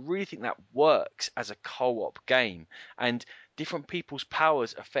together. I really think that works as a co-op game, and different people's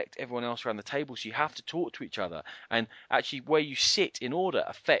powers affect everyone else around the table, so you have to talk to each other. And actually, where you sit in order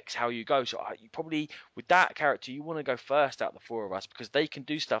affects how you go. So you probably, with that character, you want to go first out of the four of us because they can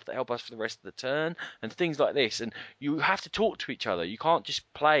do stuff that help us for the rest of the turn and things like this. And you have to talk to each other. You can't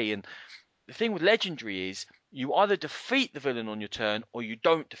just play. And the thing with Legendary is you either defeat the villain on your turn or you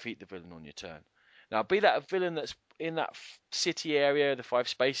don't defeat the villain on your turn. Now, be that a villain that's in that city area, the five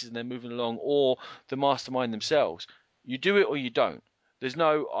spaces, and they're moving along, or the mastermind themselves. You do it or you don't. There's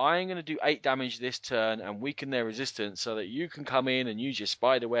no, I'm going to do 8 damage this turn and weaken their resistance so that you can come in and use your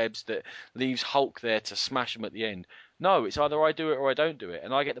spider webs that leaves Hulk there to smash them at the end. No, it's either I do it or I don't do it,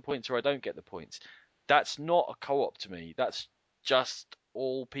 and I get the points or I don't get the points. That's not a co-op to me. That's just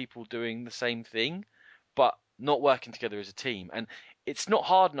all people doing the same thing, but not working together as a team. And it's not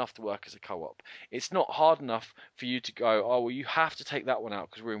hard enough to work as a co-op. It's not hard enough for you to go, oh, well, you have to take that one out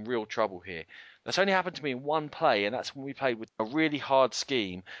because we're in real trouble here. That's only happened to me in one play, and that's when we played with a really hard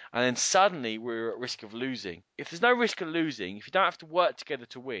scheme, and then suddenly we were at risk of losing. If there's no risk of losing, if you don't have to work together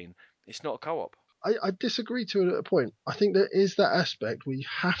to win, it's not a co-op. I disagree to it at a point. I think there is that aspect where you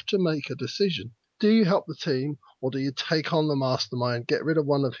have to make a decision. Do you help the team or do you take on the mastermind, get rid of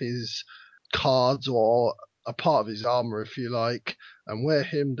one of his cards or a part of his armor, if you like, and wear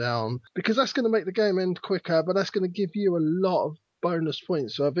him down? Because that's going to make the game end quicker, but that's going to give you a lot of bonus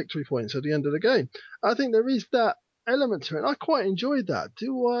points or victory points at the end of the game. I think there is that element to it. I quite enjoyed that.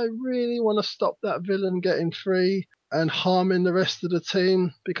 Do I really want to stop that villain getting free and harming the rest of the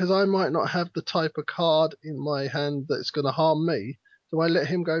team because I might not have the type of card in my hand that's going to harm me? Do I let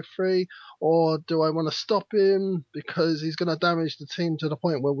him go free or do I want to stop him because he's going to damage the team to the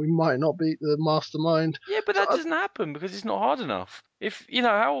point where we might not beat the mastermind? Yeah, but So that doesn't happen because it's not hard enough. If you know,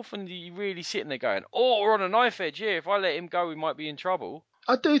 how often do you really sitting there going, "Oh, we're on a knife edge here. If I let him go, we might be in trouble."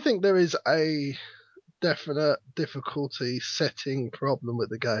 I do think there is a definite difficulty setting problem with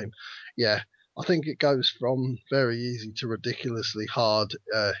the game. Yeah, I think it goes from very easy to ridiculously hard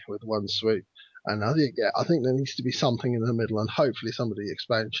with one swoop. And I think there needs to be something in the middle, and hopefully some of the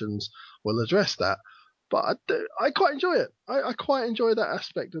expansions will address that. But I quite enjoy it. I quite enjoy that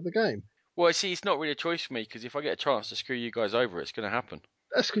aspect of the game. Well, see, it's not really a choice for me because if I get a chance to screw you guys over, it's going to happen.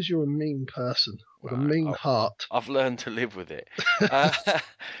 That's because you're a mean person with a Right, mean heart. I've learned to live with it. Uh,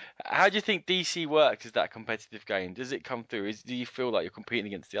 how do you think DC works as that competitive game? Does it come through? Do you feel like you're competing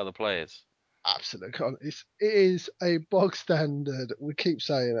against the other players? Absolutely. It is a bog standard. We keep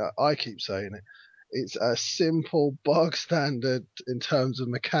saying it. I keep saying it. It's a simple bog standard in terms of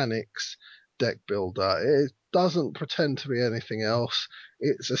mechanics deck builder. It doesn't pretend to be anything else.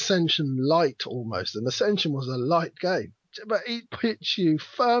 It's Ascension light almost, and Ascension was a light game, but it pits you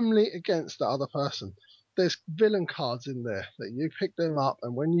firmly against the other person. There's villain cards in there that you pick them up,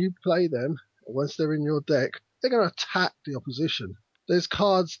 and when you play them, once they're in your deck, they're going to attack the opposition. There's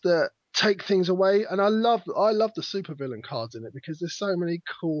cards that take things away, and I love the supervillain cards in it because there's so many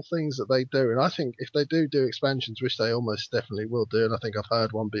cool things that they do, and I think if they do expansions, which they almost definitely will do, and I think I've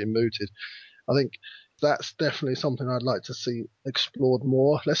heard one being mooted, I think that's definitely something I'd like to see explored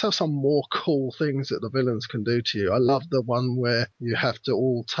more. Let's have some more cool things that the villains can do to you. I love the one where you have to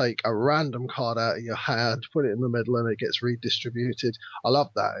all take a random card out of your hand, put it in the middle, and it gets redistributed. I love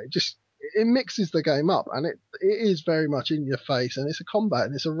that. It mixes the game up, and it is very much in your face, and it's a combat,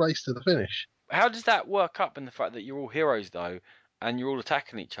 and it's a race to the finish. How does that work up in the fact that you're all heroes though? and you're all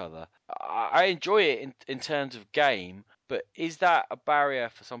attacking each other. I enjoy it in terms of game, but is that a barrier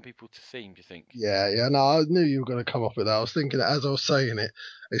for some people to theme, do you think? Yeah. No, I knew you were going to come up with that. I was thinking as I was saying it,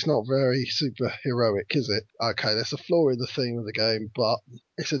 it's not very superheroic, is it? Okay, there's a flaw in the theme of the game, but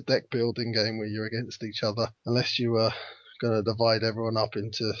it's a deck building game where you're against each other. Unless you are going to divide everyone up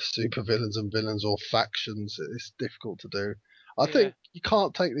into supervillains and villains or factions, it's difficult to do. I Yeah. think you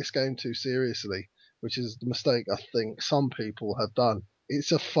can't take this game too seriously, which is the mistake I think some people have done.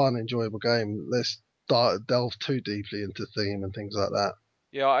 It's a fun, enjoyable game. Let's delve too deeply into theme and things like that.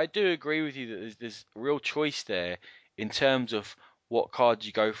 Yeah, I do agree with you that there's a real choice there in terms of what cards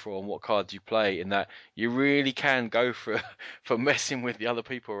you go for and what cards you play, and that you really can go for for messing with the other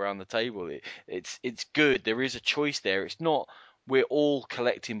people around the table. It's good. There is a choice there. It's not we're all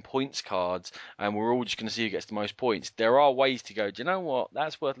collecting points cards and we're all just going to see who gets the most points. There are ways to go, do you know what?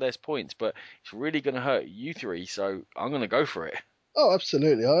 That's worth less points, but it's really going to hurt you three, so I'm going to go for it. Oh,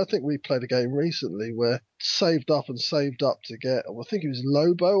 absolutely. I think we played a game recently where saved up to get, I think it was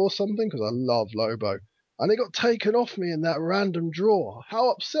Lobo or something, because I love Lobo. And it got taken off me in that random draw. How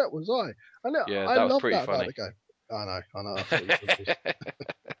upset was I? And Yeah, I that was love pretty that about funny. the game. I know, I thought you would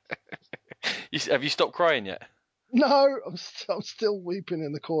be. Have you stopped crying yet? No, I'm still weeping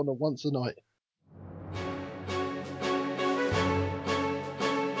in the corner once a night.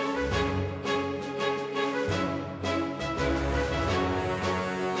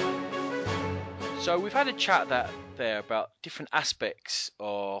 So we've had a chat there about different aspects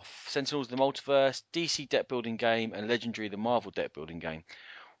of Sentinels the Multiverse, DC deck building game, and Legendary the Marvel deck building game.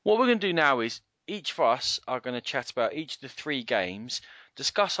 What we're going to do now is each of us are going to chat about each of the three games,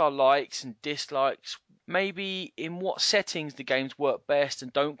 discuss our likes and dislikes, maybe in what settings the games work best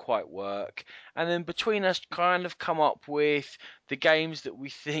and don't quite work, and then between us kind of come up with the games that we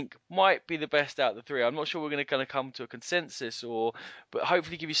think might be the best out of the three. I'm not sure we're going to kind of come to a consensus, but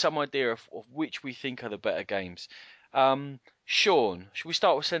hopefully give you some idea of which we think are the better games. Sean, should we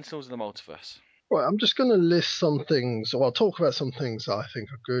start with Sentinels of the Multiverse? Right, I'm just going to list some things, or I'll talk about some things that I think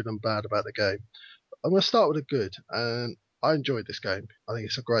are good and bad about the game. I'm going to start with the good, and I enjoyed this game. I think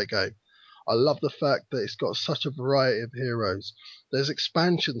it's a great game. I love the fact that it's got such a variety of heroes. There's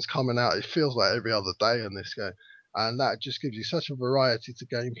expansions coming out. It feels like every other day in this game, and that just gives you such a variety to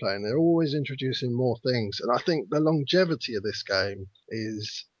gameplay. And they're always introducing more things. And I think the longevity of this game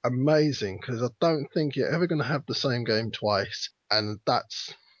is amazing because I don't think you're ever going to have the same game twice, and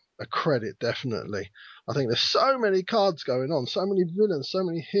that's a credit definitely. I think there's so many cards going on, so many villains, so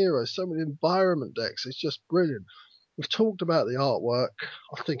many heroes, so many environment decks. It's just brilliant. We've talked about the artwork.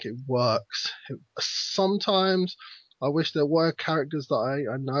 I think it works. Sometimes I wish there were characters that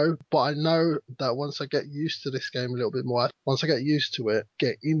I know, but I know that once I get used to this game a little bit more, once I get used to it,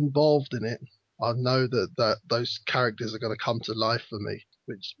 get involved in it, I know that those characters are going to come to life for me.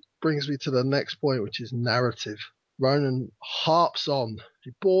 Which brings me to the next point, which is narrative. Ronan harps on.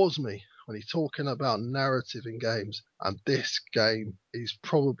 He bores me when he's talking about narrative in games. And this game is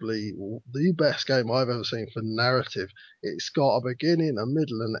probably the best game I've ever seen for narrative. It's got a beginning, a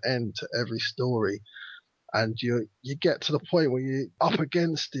middle, and an end to every story. And you get to the point where you're up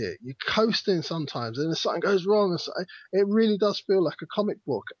against it. You're coasting sometimes, and if something goes wrong, it really does feel like a comic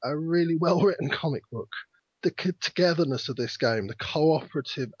book, a really well written comic book. The togetherness of this game, the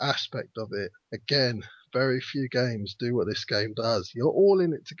cooperative aspect of it, again, very few games do what this game does. You're all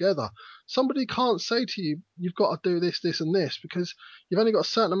in it together. Somebody can't say to you, you've got to do this, this, and this, because you've only got a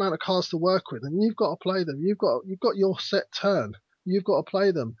certain amount of cards to work with, and you've got to play them. You've got your set turn. You've got to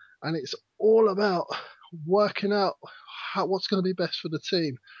play them, and it's all about working out what's going to be best for the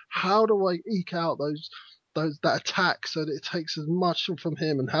team. How do I eke out that attack so that it takes as much from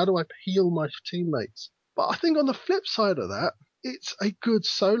him, and how do I heal my teammates? But I think on the flip side of that, it's a good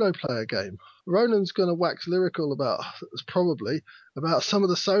solo player game. Ronan's going to wax lyrical probably about some of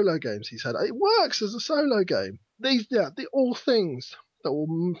the solo games he's had. It works as a solo game. The all things that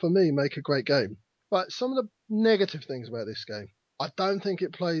will, for me, make a great game. But some of the negative things about this game, I don't think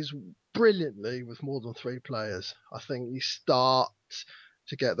it plays brilliantly with more than three players. I think you start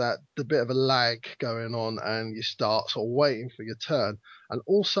to get the bit of a lag going on, and you start sort of waiting for your turn. And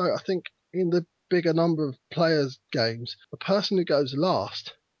also, I think in the bigger number of players games, the person who goes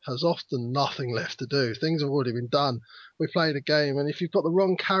last has often nothing left to do. Things have already been done. We played a game, and if you've got the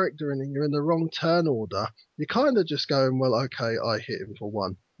wrong character in and you're in the wrong turn order, you're kind of just going, well, okay, I hit him for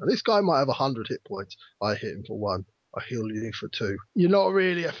one. And this guy might have 100 hit points. I hit him for one. I heal you for two. You're not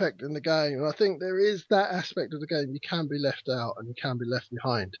really affecting the game. And I think there is that aspect of the game. You can be left out and you can be left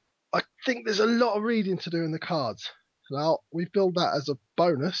behind. I think there's a lot of reading to do in the cards. Now, we've built that as a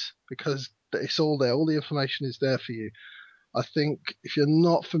bonus because it's all there. All the information is there for you. I think if you're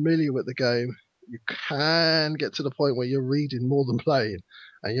not familiar with the game, you can get to the point where you're reading more than playing,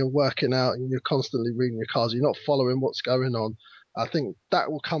 and you're working out and you're constantly reading your cards. You're not following what's going on. I think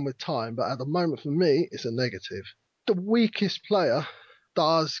that will come with time, but at the moment, for me, it's a negative. The weakest player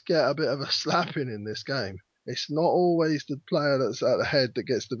does get a bit of a slapping in this game. It's not always the player that's at the head that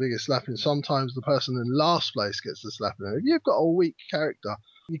gets the biggest slapping. Sometimes the person in last place gets the slapping. If you've got a weak character,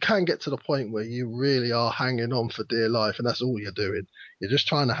 you can get to the point where you really are hanging on for dear life, and that's all you're doing. You're just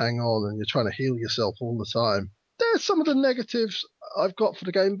trying to hang on and you're trying to heal yourself all the time. There's some of the negatives I've got for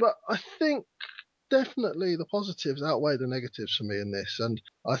the game, but I think definitely the positives outweigh the negatives for me in this, and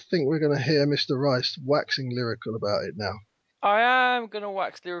I think we're going to hear Mr. Rice waxing lyrical about it now. I am going to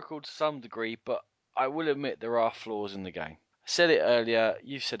wax lyrical to some degree, but I will admit there are flaws in the game. I said it earlier,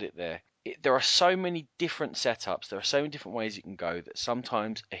 you've said it there. There are so many different setups, there are so many different ways you can go that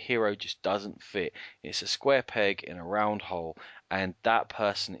sometimes a hero just doesn't fit. It's a square peg in a round hole, and that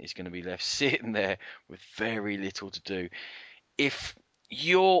person is going to be left sitting there with very little to do. If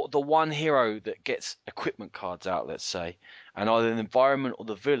you're the one hero that gets equipment cards out, let's say, and either the environment or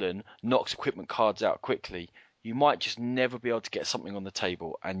the villain knocks equipment cards out quickly, you might just never be able to get something on the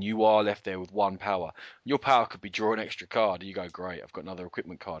table, and you are left there with one power. Your power could be draw an extra card, and you go, great, I've got another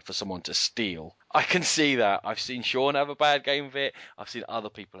equipment card for someone to steal. I can see that. I've seen Sean have a bad game of it. I've seen other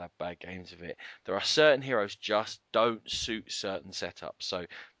people have bad games of it. There are certain heroes just don't suit certain setups. So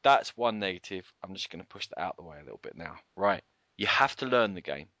that's one negative. I'm just going to push that out the way a little bit now. Right. You have to learn the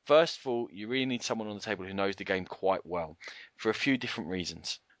game. First of all, you really need someone on the table who knows the game quite well for a few different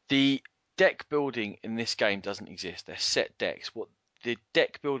reasons. The deck building in this game doesn't exist. They're set decks. What the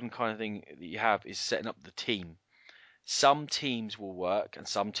deck building kind of thing that you have is setting up the team. Some teams will work and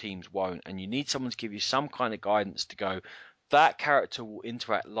some teams won't, and you need someone to give you some kind of guidance to go, that character will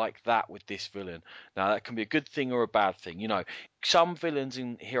interact like that with this villain. Now, that can be a good thing or a bad thing. You know, some villains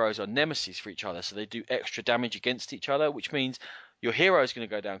and heroes are nemesis for each other, so they do extra damage against each other, which means your hero is going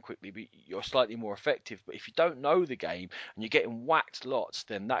to go down quickly, but you're slightly more effective. But if you don't know the game and you're getting whacked lots,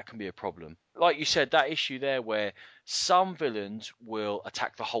 then that can be a problem. Like you said, that issue there where some villains will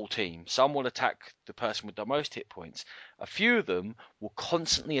attack the whole team, some will attack the person with the most hit points. A few of them will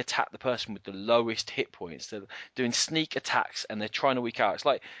constantly attack the person with the lowest hit points. They're doing sneak attacks and they're trying to weak out. It's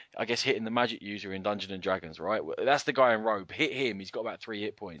like, I guess, hitting the magic user in Dungeons and Dragons, right? That's the guy in robe. Hit him. He's got about 3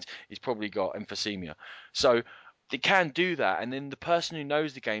 hit points. He's probably got emphysema. So they can do that, and then the person who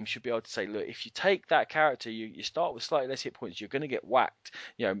knows the game should be able to say, look, if you take that character, you start with slightly less hit points, you're going to get whacked.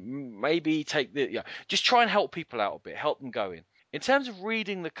 You know, maybe take the, just try and help people out a bit, help them go in. In terms of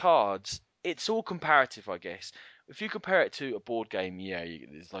reading the cards, it's all comparative, I guess. If you compare it to a board game, yeah,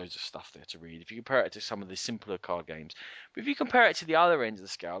 there's loads of stuff there to read. If you compare it to some of the simpler card games, but if you compare it to the other ends of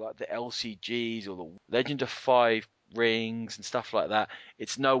the scale, like the LCGs or the Legend of Five Rings and stuff like that,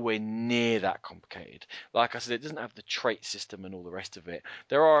 it's nowhere near that complicated. Like I said, it doesn't have the trait system and all the rest of it.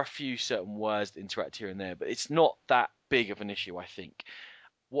 There are a few certain words that interact here and there, but it's not that big of an issue, I think.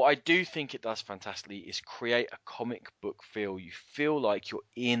 What I do think it does fantastically is create a comic book feel. You feel like you're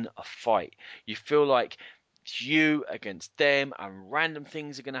in a fight. You feel like it's you against them, and random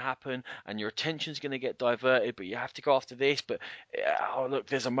things are going to happen, and your attention's going to get diverted, but you have to go after this. But oh, look,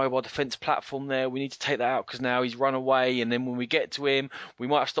 there's a mobile defense platform there. We need to take that out because now he's run away. And then when we get to him, we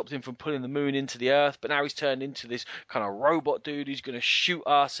might have stopped him from pulling the moon into the earth, but now he's turned into this kind of robot dude who's going to shoot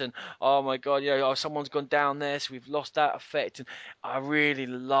us. And oh my god, yeah, oh, someone's gone down there, so we've lost that effect. And I really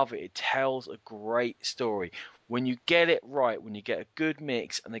love it. It tells a great story. When you get it right, when you get a good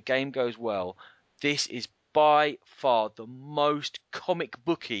mix and the game goes well, this is by far the most comic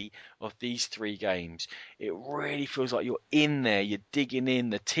booky of these 3 games. It really feels like you're in there, you're digging in,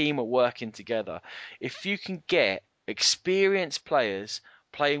 the team are working together. If you can get experienced players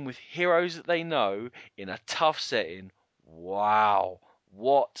playing with heroes that they know in a tough setting, wow,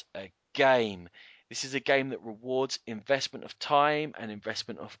 what a game! This is a game that rewards investment of time and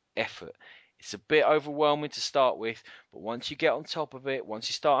investment of effort. It's a bit overwhelming to start with, but once you get on top of it, once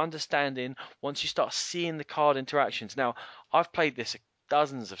you start understanding, once you start seeing the card interactions. Now, I've played this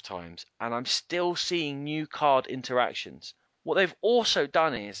dozens of times and I'm still seeing new card interactions. What they've also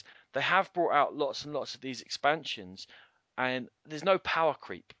done is they have brought out lots and lots of these expansions, and there's no power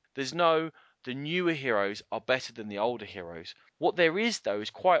creep. There's no the newer heroes are better than the older heroes. What there is, though, is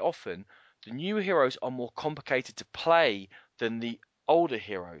quite often the newer heroes are more complicated to play than the older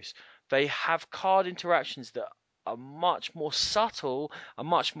heroes. They have card interactions that are much more subtle, are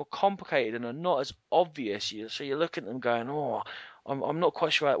much more complicated, and are not as obvious. So you look at them going, oh, I'm not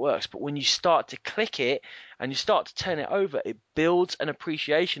quite sure how it works. But when you start to click it and you start to turn it over, it builds an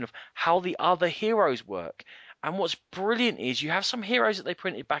appreciation of how the other heroes work. And what's brilliant is you have some heroes that they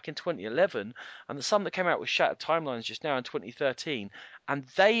printed back in 2011, and the some that came out with Shattered Timelines just now in 2013, and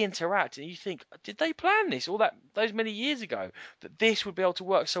they interact, and you think, did they plan this all those many years ago that this would be able to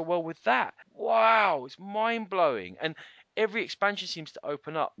work so well with that? Wow, it's mind blowing, and every expansion seems to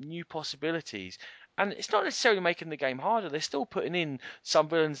open up new possibilities. And it's not necessarily making the game harder. They're still putting in some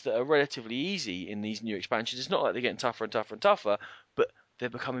villains that are relatively easy in these new expansions. It's not like they're getting tougher and tougher and tougher, but they're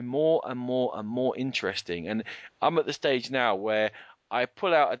becoming more and more and more interesting. And I'm at the stage now where I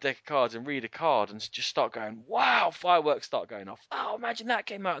pull out a deck of cards and read a card and just start going, wow, fireworks start going off. Oh, imagine that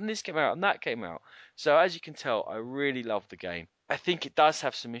came out and this came out and that came out. So as you can tell, I really love the game. I think it does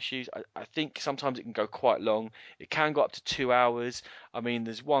have some issues. I think sometimes it can go quite long. It can go up to 2 hours. I mean,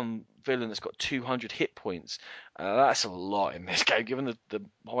 there's one villain that's got 200 hit points. That's a lot in this game, given the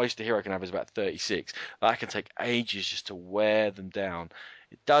highest the hero can have is about 36. That can take ages just to wear them down.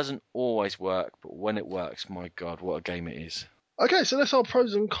 It doesn't always work, but when it works, my God, what a game it is. Okay, so that's our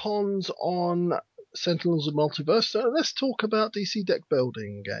pros and cons on Sentinels of Multiverse. So let's talk about DC deck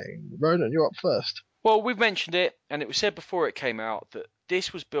building game. Ronan, you're up first. Well, we've mentioned it, and it was said before it came out that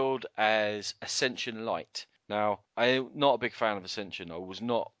this was billed as Ascension Light. Now, I'm not a big fan of Ascension. I was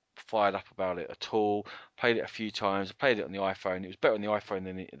not fired up about it at all. Played it a few times. I played it on the iPhone. It was better on the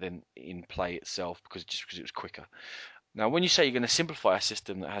iPhone than in Play itself because it was quicker. Now, when you say you're going to simplify a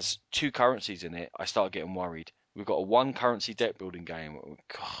system that has two currencies in it, I start getting worried. We've got a one currency deck building game.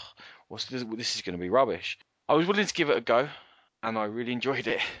 God, what's this? This is going to be rubbish. I was willing to give it a go, and I really enjoyed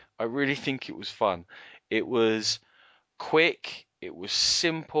it. I really think it was fun. It was quick, it was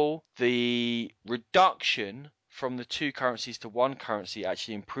simple. The reduction from the two currencies to one currency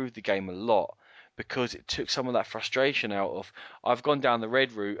actually improved the game a lot because it took some of that frustration out of I've gone down the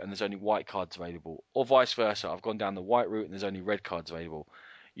red route and there's only white cards available, or vice versa. I've gone down the white route and there's only red cards available.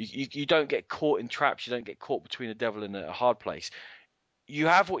 You don't get caught in traps. You don't get caught between a devil and a hard place. You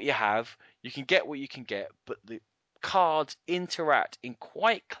have what you have, you can get what you can get, but the cards interact in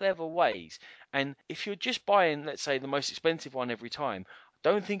quite clever ways. And if you're just buying, let's say, the most expensive one every time, I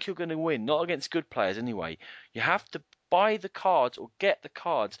don't think you're going to win, not against good players anyway. You have to buy the cards or get the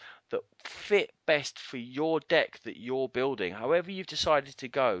cards that fit best for your deck that you're building, however you've decided to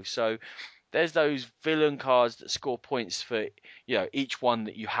go. So there's those villain cards that score points for each one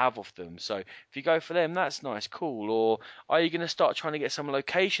that you have of them. So if you go for them, that's nice, cool. Or are you going to start trying to get some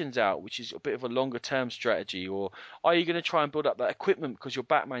locations out, which is a bit of a longer term strategy? Or are you going to try and build up that equipment because you're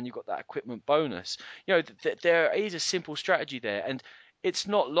Batman, you've got that equipment bonus? There is a simple strategy there, and it's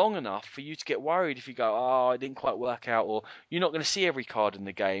not long enough for you to get worried if you go, oh, it didn't quite work out, or you're not going to see every card in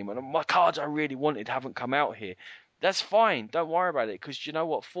the game, and my cards I really wanted haven't come out here. That's fine. Don't worry about it because you know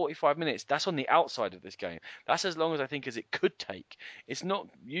what? 45 minutes, that's on the outside of this game. That's as long as I think as it could take. It's not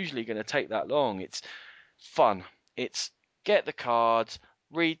usually going to take that long. It's fun. It's get the cards,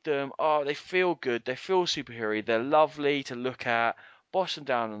 read them. Oh, they feel good. They feel superhero. They're lovely to look at. Boss them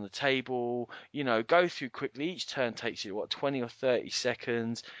down on the table. Go through quickly. Each turn takes you, 20 or 30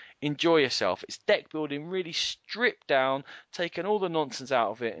 seconds. Enjoy yourself. It's deck building really stripped down, taken all the nonsense out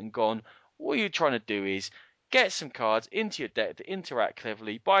of it and gone, what you're trying to do is get some cards into your deck that interact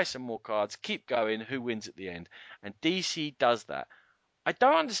cleverly, buy some more cards, keep going, who wins at the end. And DC does that. I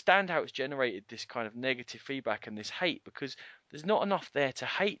don't understand how it's generated this kind of negative feedback and this hate because there's not enough there to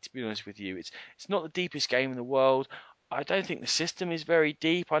hate, to be honest with you. It's not the deepest game in the world. I don't think the system is very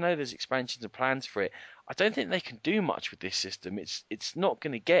deep. I know there's expansions and plans for it. I don't think they can do much with this system. It's not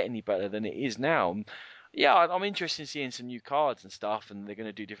going to get any better than it is now. Yeah, I'm interested in seeing some new cards and stuff, and they're going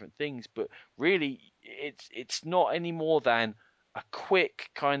to do different things. But really, it's not any more than a quick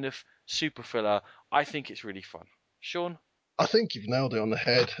kind of super filler. I think it's really fun. Sean? I think you've nailed it on the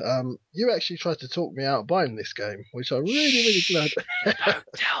head. You actually tried to talk me out of buying this game, which I'm really, really glad. Shh! Don't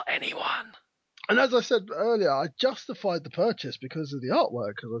tell anyone. And as I said earlier, I justified the purchase because of the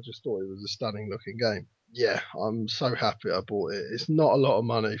artwork, because I just thought it was a stunning looking game. Yeah, I'm so happy I bought it. It's not a lot of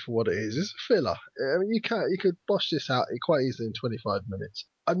money for what it is. It's a filler. I mean, you could bosh this out quite easily in 25 minutes.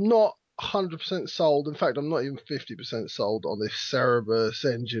 I'm not 100% sold. In fact, I'm not even 50% sold on this Cerebus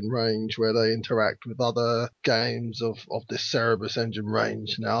engine range where they interact with other games of this Cerebus engine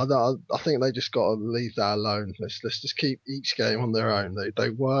range. Now, I think they just got to leave that alone. Let's just keep each game on their own. They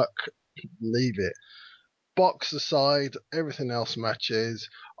work. Leave it. Box aside, everything else matches.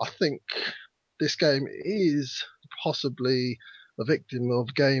 I think this game is possibly a victim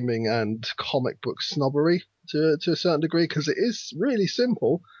of gaming and comic book snobbery to a certain degree because it is really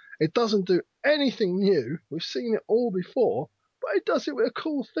simple. It doesn't do anything new. We've seen it all before, but it does it with a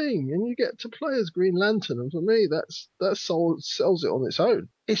cool thing, and you get to play as Green Lantern. And for me, that sells it on its own.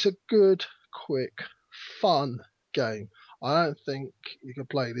 It's a good, quick fun game. I don't think you can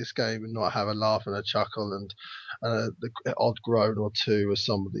play this game and not have a laugh and a chuckle and the odd groan or two as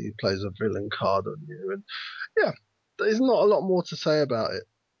somebody plays a villain card on you. And yeah, there's not a lot more to say about it.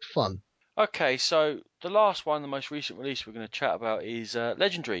 Fun. Okay, so the last one, the most recent release we're going to chat about is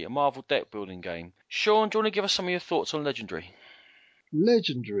Legendary, a Marvel deck building game. Sean, do you want to give us some of your thoughts on Legendary?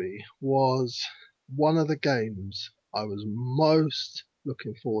 Legendary was one of the games I was most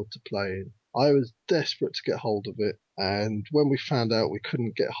looking forward to playing. I was desperate to get hold of it, and when we found out we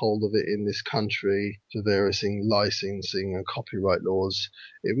couldn't get hold of it in this country for various licensing and copyright laws,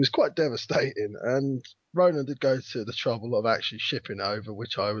 it was quite devastating. And Ronan did go to the trouble of actually shipping it over,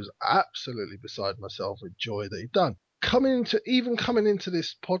 which I was absolutely beside myself with joy that he'd done. Coming into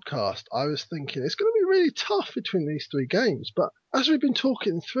this podcast, I was thinking it's going to be really tough between these three games. But as we've been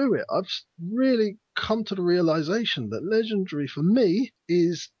talking through it, I've really come to the realization that Legendary for me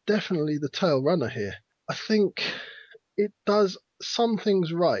is definitely the tail runner here. I think it does some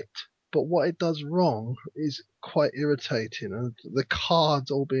things right, but what it does wrong is quite irritating. And the cards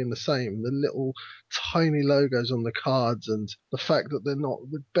all being the same, the little tiny logos on the cards, and the fact that they're not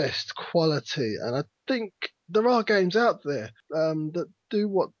the best quality. And I think there are games out there that do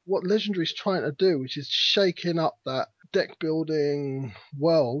what Legendary's trying to do, which is shaking up that deck building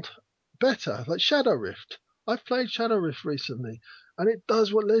world better, like Shadow Rift. I've played Shadow Rift recently, and it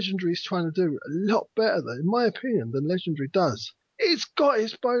does what Legendary is trying to do a lot better, in my opinion, than Legendary does. It's got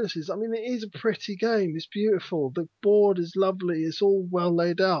its bonuses. I mean, it is a pretty game. It's beautiful. The board is lovely. It's all well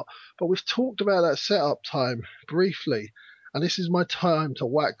laid out. But we've talked about that setup time briefly, and this is my time to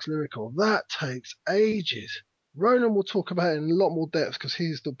wax lyrical. That takes ages. Ronan will talk about it in a lot more depth because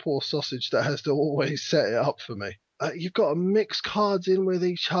he's the poor sausage that has to always set it up for me. You've got to mix cards in with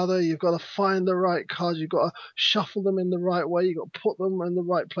each other. You've got to find the right cards. You've got to shuffle them in the right way. You've got to put them in the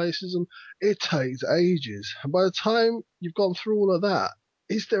right places. And it takes ages. And by the time you've gone through all of that,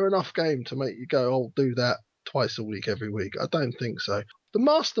 is there enough game to make you go, oh, do that twice a week, every week? I don't think so. The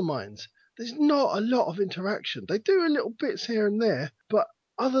masterminds, there's not a lot of interaction. They do a little bits here and there, but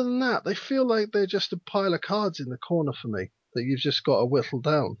other than that, they feel like they're just a pile of cards in the corner for me that you've just got to whittle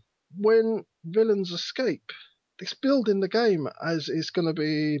down. When villains escape, it's billed in the game as it's going to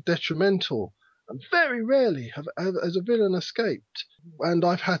be detrimental. And very rarely has a villain escaped, and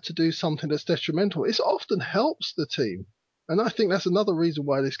I've had to do something that's detrimental. It often helps the team. And I think that's another reason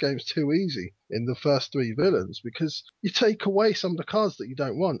why this game's too easy in the first three villains, because you take away some of the cards that you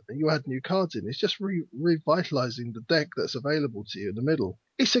don't want and you add new cards in. It's just revitalizing the deck that's available to you in the middle.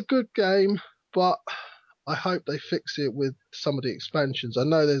 It's a good game, but I hope they fix it with some of the expansions. I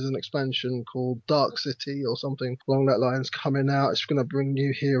know there's an expansion called Dark City or something along that lines coming out. It's going to bring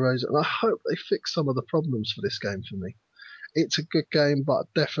new heroes, and I hope they fix some of the problems for this game for me. It's a good game, but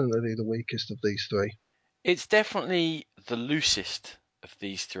definitely the weakest of these three. It's definitely the loosest of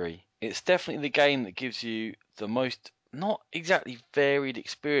these three. It's definitely the game that gives you the most, not exactly varied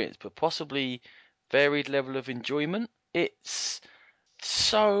experience, but possibly varied level of enjoyment. It's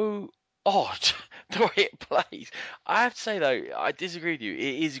so odd the way it plays. I have to say though, I disagree with you.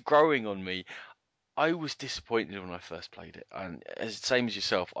 It is growing on me. I was disappointed when I first played it, and as same as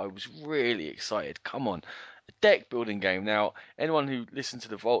yourself, I was really excited. Come on, a deck building game. Now, anyone who listens to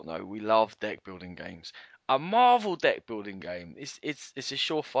the Vault know we love deck building games. A Marvel deck building game, it's a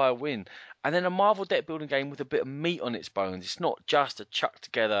surefire win. And then a Marvel deck building game with a bit of meat on its bones. It's not just a chuck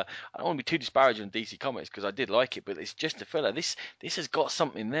together. I don't want to be too disparaging on DC Comics because I did like it, but it's just a filler. This has got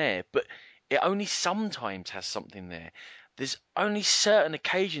something there, but it only sometimes has something there. There's only certain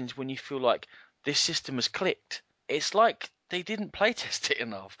occasions when you feel like this system has clicked. It's like they didn't playtest it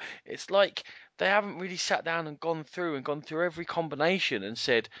enough. It's like they haven't really sat down and gone through every combination and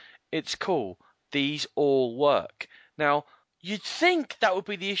said, it's cool, these all work. Now, you'd think that would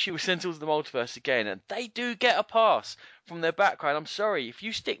be the issue with Sentinels of the Multiverse again, and they do get a pass from their background. I'm sorry, if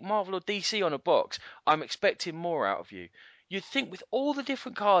you stick Marvel or DC on a box, I'm expecting more out of you. You'd think with all the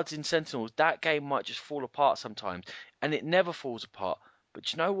different cards in Sentinels, that game might just fall apart sometimes, and it never falls apart.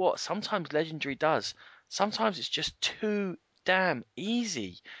 But you know what? Sometimes Legendary does. Sometimes it's just too damn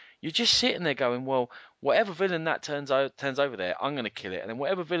easy. You're just sitting there going, well, whatever villain that turns over there, I'm going to kill it. And then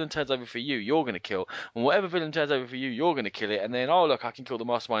whatever villain turns over for you, you're going to kill. And whatever villain turns over for you, you're going to kill it. And then, oh, look, I can kill the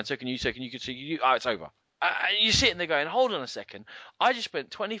mastermind. So can you, oh, it's over. You're sitting there going, hold on a second. I just spent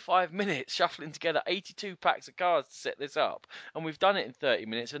 25 minutes shuffling together 82 packs of cards to set this up. And we've done it in 30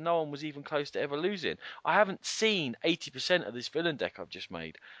 minutes and no one was even close to ever losing. I haven't seen 80% of this villain deck I've just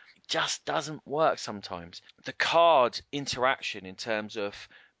made. It just doesn't work sometimes. The card interaction in terms of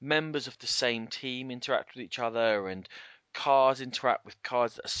members of the same team interact with each other and cards interact with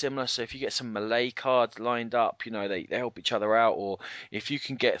cards that are similar. So if you get some melee cards lined up, they help each other out. Or if you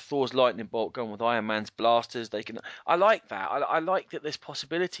can get Thor's lightning bolt going with Iron Man's blasters, they can. I like that. I like that there's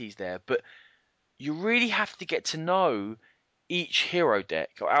possibilities there, but you really have to get to know each hero deck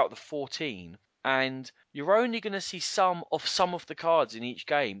out of the 14, and you're only going to see some of the cards in each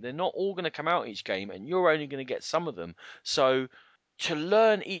game. They're not all going to come out each game, and you're only going to get some of them. So to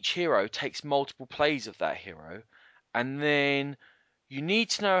learn each hero takes multiple plays of that hero, and then you need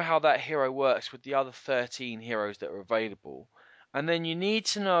to know how that hero works with the other 13 heroes that are available, and then you need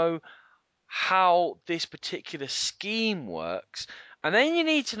to know how this particular scheme works, and then you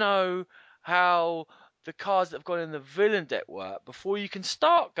need to know how the cards that have gone in the villain deck work before you can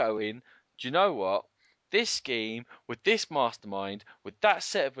start going, do you know what? This scheme, with this mastermind, with that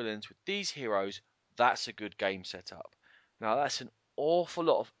set of villains, with these heroes, that's a good game setup. Now, that's an awful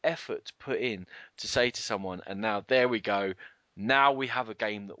lot of effort to put in to say to someone, and now there we go. Now we have a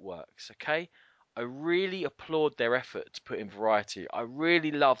game that works, okay? I really applaud their effort to put in variety. I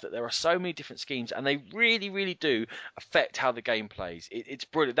really love that there are so many different schemes, and they really, really do affect how the game plays. It's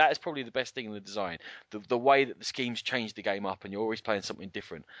brilliant. That is probably the best thing in the design. The way that the schemes change the game up, and you're always playing something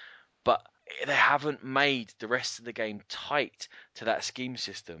different. But they haven't made the rest of the game tight to that scheme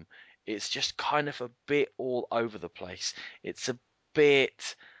system. It's just kind of a bit all over the place. It's a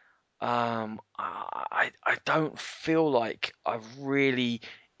bit. I don't feel like I've really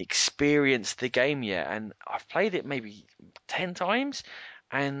experienced the game yet, and I've played it maybe 10 times.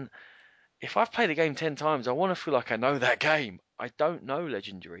 And if I've played a game 10 times, I want to feel like I know that game. I don't know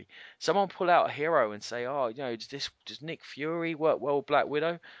Legendary. Someone pull out a hero and say, "Oh, does Nick Fury work well with Black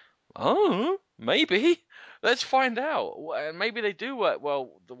Widow?" Oh, maybe. Let's find out. Maybe they do work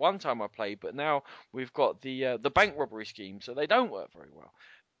well the one time I played, but now we've got the bank robbery scheme, so they don't work very well.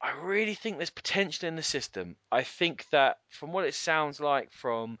 I really think there's potential in the system. I think that from what it sounds like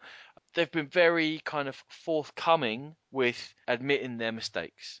from they've been very kind of forthcoming with admitting their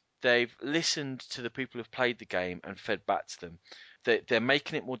mistakes. They've listened to the people who've played the game and fed back to them. They're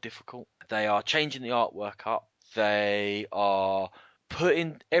making it more difficult. They are changing the artwork up. They are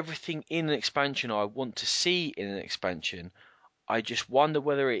putting everything in an expansion I want to see in an expansion. I just wonder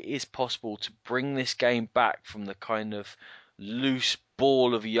whether it is possible to bring this game back from the kind of loose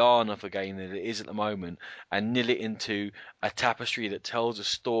ball of yarn of a game that it is at the moment and knit it into a tapestry that tells a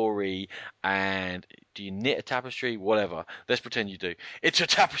story. And do you knit a tapestry? Whatever. Let's pretend you do. It's a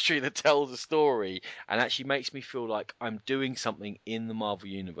tapestry that tells a story and actually makes me feel like I'm doing something in the Marvel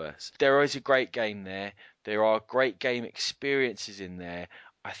Universe. There is a great game there. There are great game experiences in there.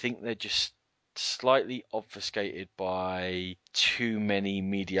 I think they're just slightly obfuscated by too many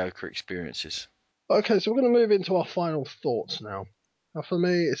mediocre experiences. Okay, so we're going to move into our final thoughts now. Now, for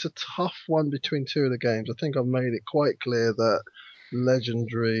me, it's a tough one between two of the games. I think I've made it quite clear that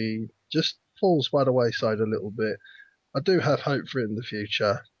Legendary just falls by the wayside a little bit. I do have hope for it in the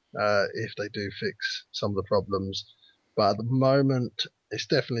future if they do fix some of the problems. But at the moment, it's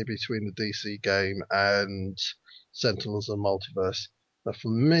definitely between the DC game and Sentinels and Multiverse. Now, for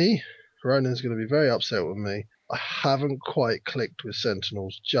me, Ronan's going to be very upset with me. I haven't quite clicked with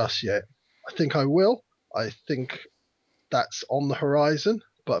Sentinels just yet. I think I will. I think that's on the horizon.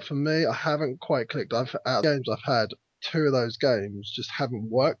 But for me, I haven't quite clicked. Out of the games I've had, two of those games just haven't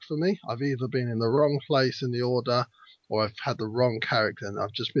worked for me. I've either been in the wrong place in the order or I've had the wrong character and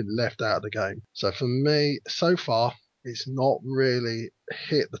I've just been left out of the game. So for me, so far, it's not really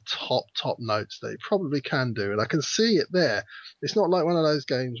hit the top notes that it probably can do. And I can see it there. It's not like one of those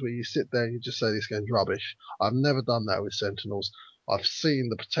games where you sit there and you just say this game's rubbish. I've never done that with Sentinels. I've seen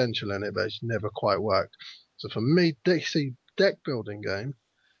the potential in it, but it's never quite worked. So for me, DC deck building game,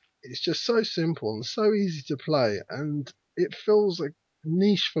 it's just so simple and so easy to play, and it feels like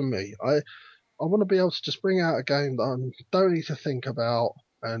niche for me. I want to be able to just bring out a game that I don't need to think about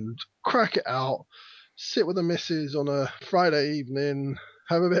and crack it out, sit with the missus on a Friday evening,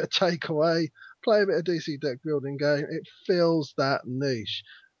 have a bit of takeaway, play a bit of DC deck building game. It feels that niche.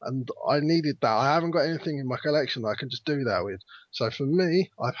 And I needed that. I haven't got anything in my collection that I can just do that with. So for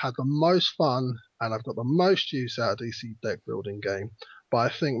me, I've had the most fun and I've got the most use out of DC deck building game. But I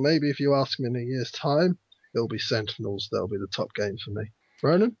think maybe if you ask me in a year's time, it'll be Sentinels that'll be the top game for me.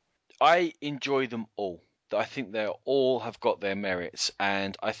 Ronan? I enjoy them all. I think they all have got their merits,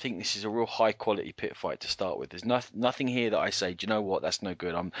 and I think this is a real high quality pit fight to start with. There's nothing here that I say, do you know what, that's no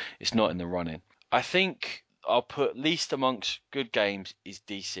good. It's not in the running. I think I'll put least amongst good games is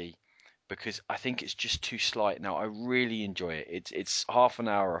DC because I think it's just too slight. Now I really enjoy it. It's half an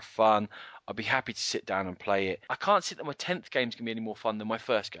hour of fun. I'll be happy to sit down and play it. I can't see that my 10th game's gonna be any more fun than my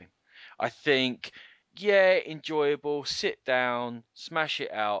first game. I think yeah, enjoyable, sit down, smash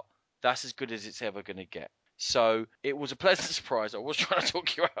it out. That's as good as it's ever going to get. So it was a pleasant surprise. I was trying to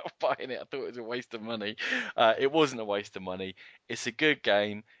talk you out of buying it. I thought it was a waste of money. It wasn't a waste of money. It's a good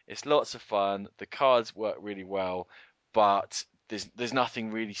game. It's lots of fun. The cards work really well, but there's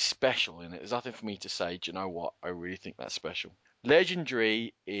nothing really special in it. There's nothing for me to say, do you know what? I really think that's special.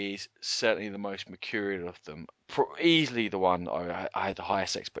 Legendary is certainly the most mercurial of them. Easily the one I had the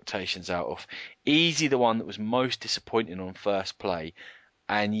highest expectations out of. Easy the one that was most disappointing on first play.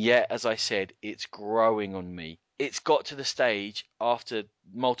 And yet, as I said, it's growing on me. It's got to the stage after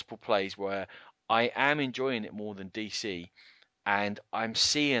multiple plays where I am enjoying it more than DC, and I'm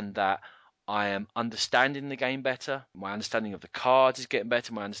seeing that I am understanding the game better. My understanding of the cards is getting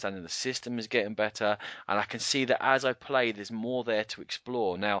better. My understanding of the system is getting better, and I can see that as I play, there's more there to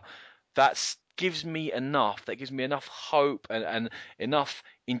explore. Now, that gives me enough. That gives me enough hope and enough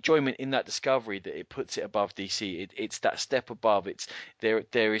enjoyment in that discovery that it puts it above DC. It's that step above. It's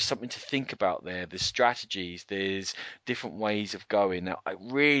there is something to think about there. There's strategies. There's different ways of going. Now, I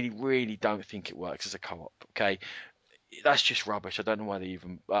really don't think it works as a co-op. Okay, that's just rubbish. I don't know why they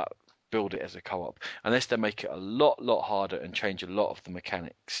even build it as a co-op unless they make it a lot harder and change a lot of the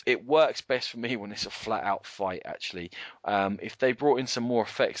mechanics. It works best for me when it's a flat out fight. Actually, if they brought in some more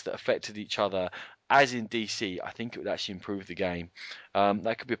effects that affected each other, as in DC, I think it would actually improve the game.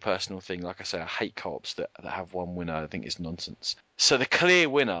 That could be a personal thing. Like I say, I hate co-ops that have one winner. I think it's nonsense. So the clear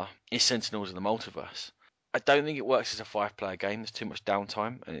winner is Sentinels of the Multiverse. I don't think it works as a 5-player game. There's too much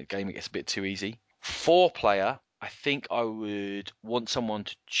downtime, and the game gets a bit too easy. 4-player, I think I would want someone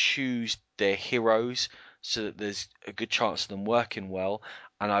to choose their heroes so that there's a good chance of them working well.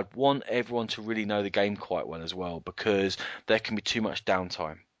 And I'd want everyone to really know the game quite well as well because there can be too much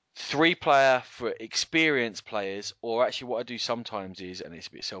downtime. 3-player for experienced players, or actually what I do sometimes is, and it's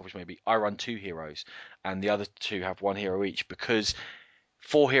a bit selfish maybe, I run 2 heroes and the other 2 have 1 hero each because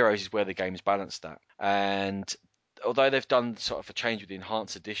 4 heroes is where the game's balanced at. And although they've done sort of a change with the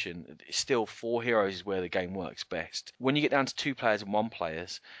enhanced edition, still 4 heroes is where the game works best. When you get down to 2 players and 1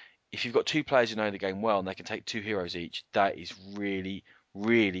 players, if you've got 2 players who know the game well and they can take 2 heroes each, that is really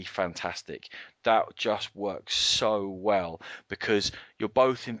fantastic. That just works so well because you're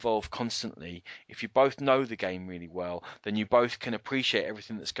both involved constantly. If you both know the game really well, then you both can appreciate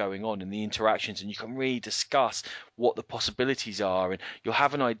everything that's going on and the interactions, and you can really discuss what the possibilities are, and you'll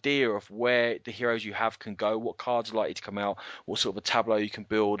have an idea of where the heroes you have can go, what cards are likely to come out, what sort of a tableau you can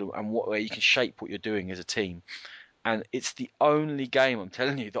build, and what way you can shape what you're doing as a team. And it's the only game, I'm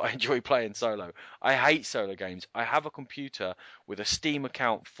telling you, that I enjoy playing solo. I hate solo games. I have a computer with a Steam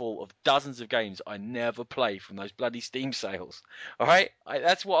account full of dozens of games I never play from those bloody Steam sales. All right,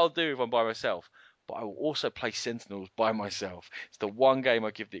 that's what I'll do if I'm by myself. But I will also play Sentinels by myself. It's the one game I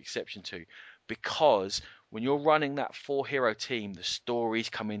give the exception to, because when you're running that 4-hero team, the stories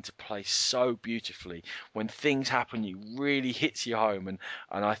come into play so beautifully. When things happen, it really hits you home, and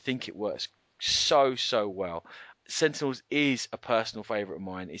I think it works so well. Sentinels is a personal favourite of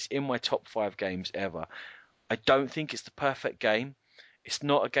mine. It's in my top 5 games ever. I don't think it's the perfect game. It's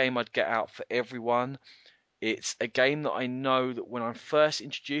not a game I'd get out for everyone. It's a game that I know that when I'm first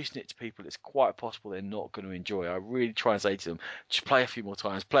introducing it to people, it's quite possible they're not going to enjoy. I really try and say to them, just play a few more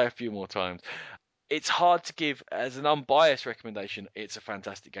times, play a few more times. It's hard to give as an unbiased recommendation. It's a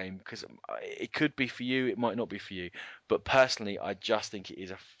fantastic game because it could be for you, it might not be for you. But personally, I just think it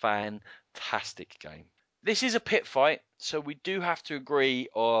is a fantastic game. This is a pit fight, so we do have to agree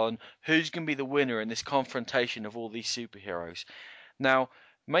on who's going to be the winner in this confrontation of all these superheroes. Now,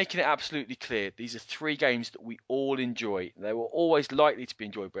 making it absolutely clear, these are 3 games that we all enjoy. They were always likely to be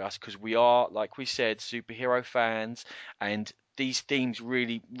enjoyed by us because we are, like we said, superhero fans, and these themes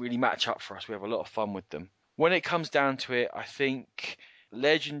really match up for us. We have a lot of fun with them. When it comes down to it, I think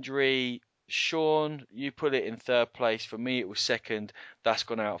Legendary, Sean, you put it in 3rd place. For me, it was 2nd. That's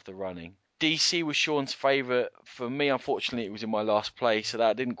gone out of the running. DC was Sean's favourite. For me, unfortunately, it was in my last place, so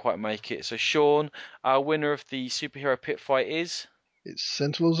that didn't quite make it. So, Sean, our winner of the superhero pit fight is. It's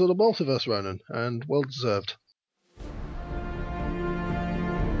Sentinels of the Multiverse, Ronan, and well deserved.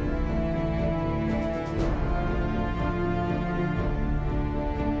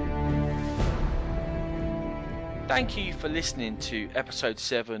 Thank you for listening to episode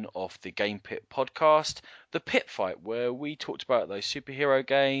 7 of the Game Pit podcast, The Pit Fight, where we talked about those superhero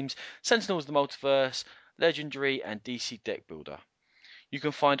games, Sentinels of the Multiverse, Legendary, and DC Deck Builder. You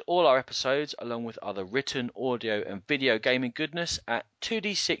can find all our episodes, along with other written, audio, and video gaming goodness, at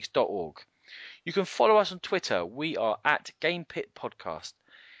 2d6.org. You can follow us on Twitter. We are at Game Pit Podcast.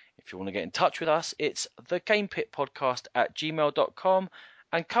 If you want to get in touch with us, it's thegamepitpodcast@gmail.com,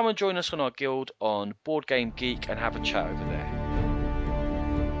 And come and join us on our guild on Board Game Geek and have a chat over there.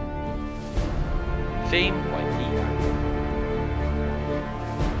 Theme by EA.